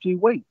last few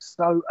weeks.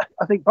 So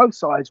I think both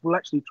sides will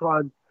actually try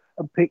and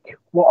pick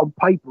what on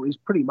paper is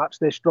pretty much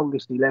their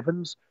strongest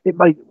 11s. It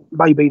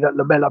may be that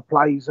Lamela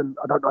plays, and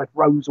I don't know if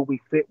Rose will be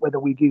fit, whether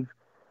we give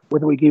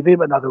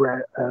him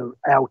another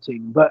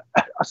outing. But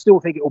I still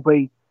think it will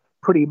be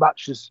pretty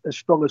much as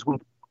strong as we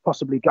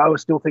possibly go. I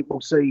still think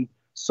we'll see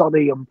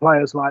Sonny and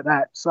players like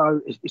that.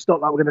 So it's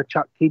not like we're going to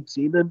chuck kids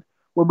in. And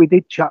when we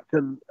did chuck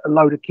a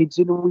load of kids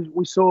in,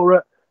 we saw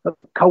at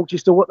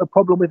Colchester what the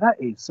problem with that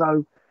is.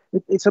 So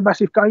it's a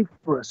massive game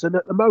for us. And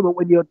at the moment,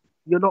 when you're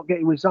not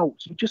getting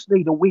results, you just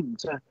need a win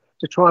to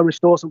try and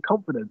restore some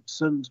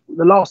confidence. And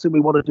the last thing we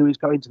want to do is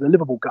go into the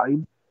Liverpool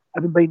game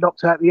having been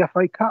knocked out of the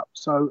FA Cup.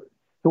 So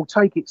he'll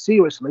take it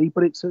seriously,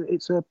 but it's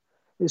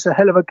a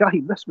hell of a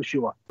game, that's for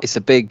sure. It's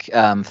a big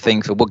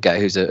thing for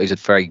Woodgate, who's a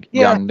very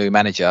young new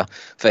manager,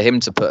 for him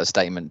to put a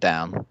statement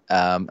down.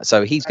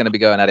 So he's going to be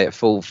going at it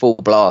full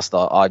blast,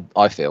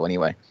 I feel,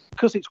 anyway.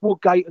 Because it's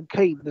Woodgate and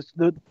Keane,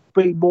 there'll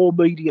be more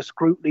media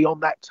scrutiny on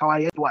that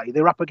tie anyway.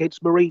 They're up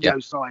against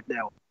Mourinho's side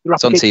now. They're up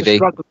it's on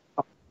TV.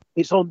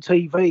 It's on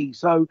TV.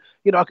 So,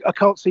 I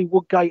can't see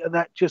Woodgate and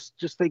that just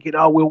thinking,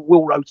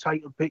 we'll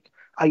rotate and pick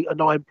 8 or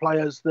 9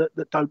 players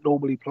that don't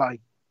normally play.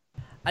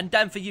 And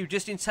Dan, for you,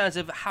 just in terms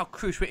of how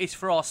crucial it is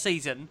for our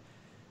season,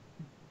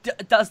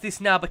 does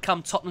this now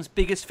become Tottenham's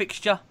biggest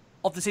fixture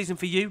of the season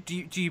for you?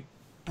 Do you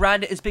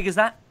brand it as big as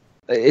that?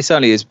 It's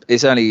only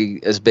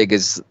as big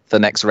as the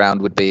next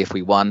round would be if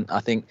we won. I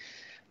think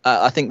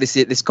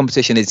this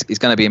competition is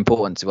going to be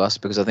important to us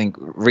because I think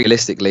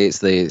realistically it's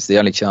the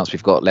only chance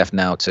we've got left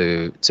now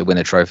to win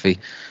a trophy.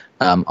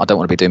 I don't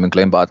want to be doom and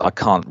gloom, but I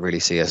can't really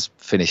see us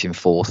finishing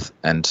 4th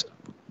and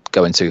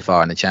going too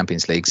far in the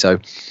Champions League. So,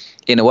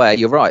 in a way,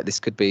 you're right. This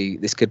could be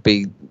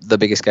the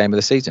biggest game of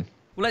the season.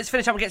 Well, let's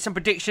finish up and get some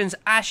predictions.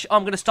 Ash,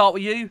 I'm going to start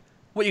with you.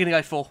 What are you going to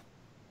go for?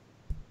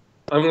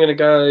 I'm going to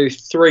go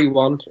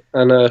 3-1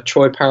 and a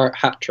Troy Parrott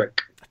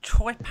hat-trick. A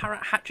Troy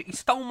Parrott hat-trick? You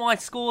stole my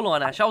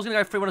scoreline, Ash. I was going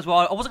to go 3-1 as well.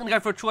 I wasn't going to go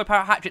for a Troy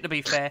Parrott hat-trick, to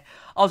be fair.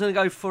 I was going to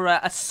go for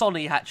a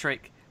Sonny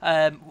hat-trick.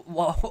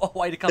 What a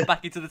way to come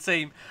back into the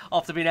team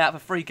after being out for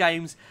 3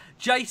 games.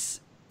 Jace,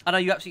 I know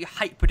you absolutely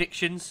hate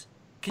predictions.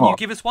 Can you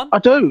give us one? I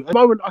do. At the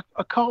moment,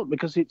 I can't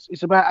because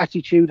it's about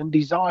attitude and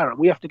desire, and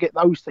we have to get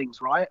those things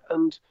right.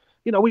 And,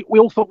 we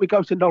all thought we'd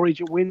go to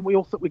Norwich and win. We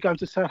all thought we'd go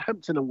to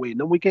Southampton and win,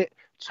 and we get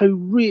 2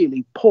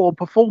 really poor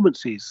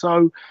performances.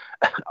 So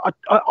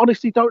I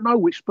honestly don't know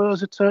which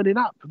Spurs are turning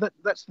up.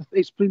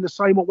 It's been the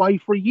same away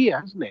for a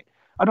year, hasn't it?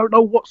 I don't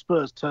know what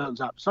Spurs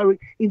turns up. So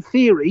in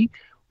theory,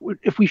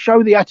 if we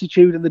show the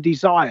attitude and the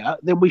desire,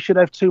 then we should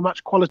have too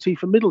much quality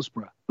for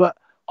Middlesbrough. But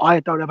I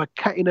don't have a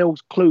cat in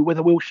hell's clue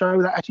whether we'll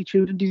show that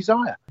attitude and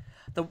desire.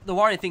 The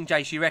worrying thing,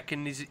 Jace, you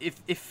reckon, is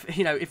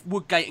if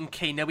Woodgate and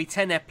Keane, there'll be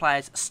 10 their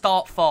players,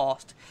 start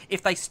fast.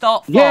 If they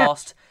start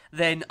fast,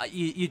 then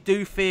you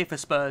do fear for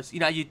Spurs.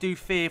 You do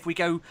fear if we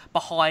go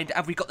behind,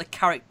 have we got the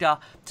character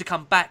to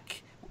come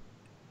back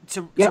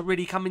to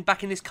really coming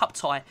back in this cup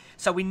tie?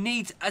 So we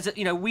need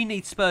we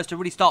need Spurs to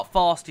really start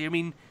fast here. I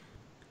mean,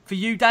 for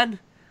you, Dan,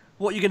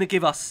 what are you going to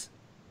give us?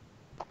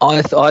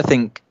 I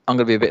think I'm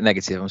going to be a bit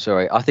negative. I'm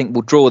sorry. I think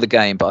we'll draw the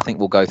game, but I think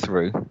we'll go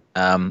through.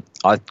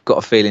 I've got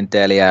a feeling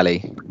Dele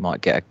Alli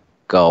might get a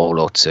goal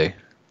or 2.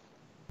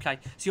 Okay,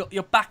 so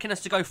you're backing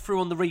us to go through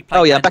on the replay.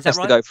 Oh yeah, backing us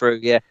to go through.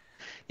 Yeah,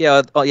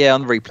 on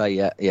the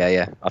replay.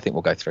 Yeah. I think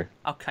we'll go through.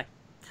 Okay,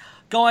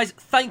 guys,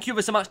 thank you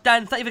ever so much,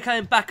 Dan. Thank you for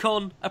coming back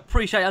on.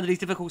 Appreciate it under these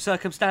difficult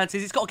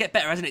circumstances. It's got to get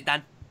better, hasn't it,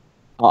 Dan?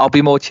 I'll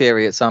be more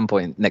cheery at some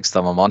point next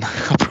time I'm on. I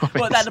promise.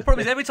 Well, Dan, the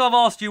problem is every time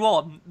I've asked you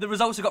on, the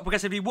results have got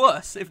progressively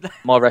worse.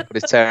 My record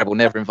is terrible.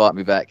 Never invite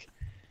me back.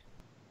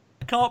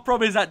 I can't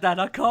promise that, Dan.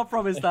 I can't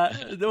promise that.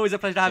 It's always a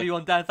pleasure to have you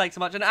on, Dan. Thanks so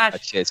much. And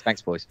Ash. Cheers.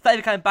 Thanks, boys. Thank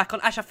you for coming back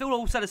on. Ash, I feel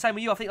also the same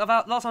with you. I think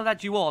last time I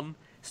had you on,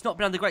 it's not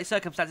been under great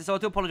circumstances, so I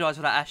do apologise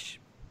for that, Ash.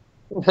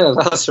 Yeah,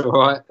 that's all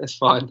right. It's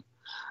fine.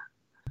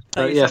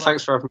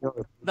 Thanks for having me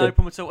on. No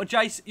problem at all. And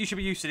Jace, you should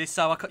be used to this,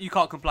 so you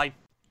can't complain.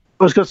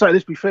 I was going to say,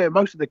 let's be fair,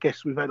 most of the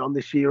guests we've had on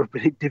this year have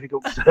been in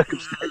difficult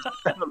circumstances,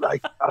 haven't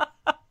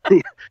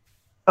they?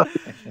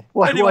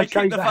 Anyway,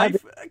 keep the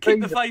faith. Keep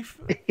the faith.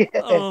 Yeah.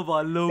 Oh,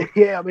 my Lord.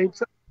 Yeah, I mean,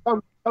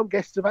 some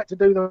guests have had to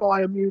do the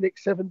Bayern Munich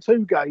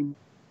 7-2 game.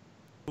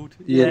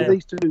 Yeah.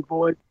 These two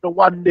boys, the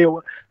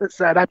 1-0 at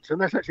Southampton,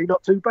 that's actually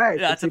not too bad.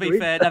 Yeah, to be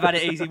fair, they've had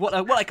it easy. What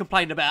they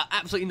complained about,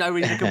 absolutely no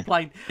reason to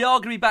complain. We are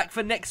going to be back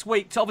for next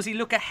week to obviously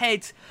look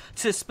ahead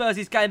to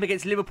Spurs' game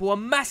against Liverpool, a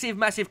massive,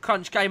 massive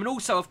crunch game. And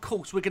also, of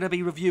course, we're going to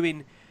be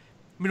reviewing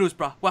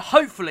Middlesbrough, where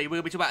hopefully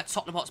we're going to be talking about a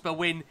Tottenham Hotspur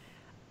win.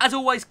 As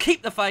always,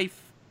 keep the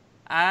faith,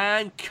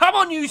 and come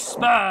on you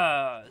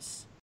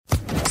Spurs!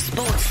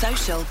 Sports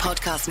Social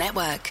Podcast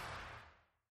Network.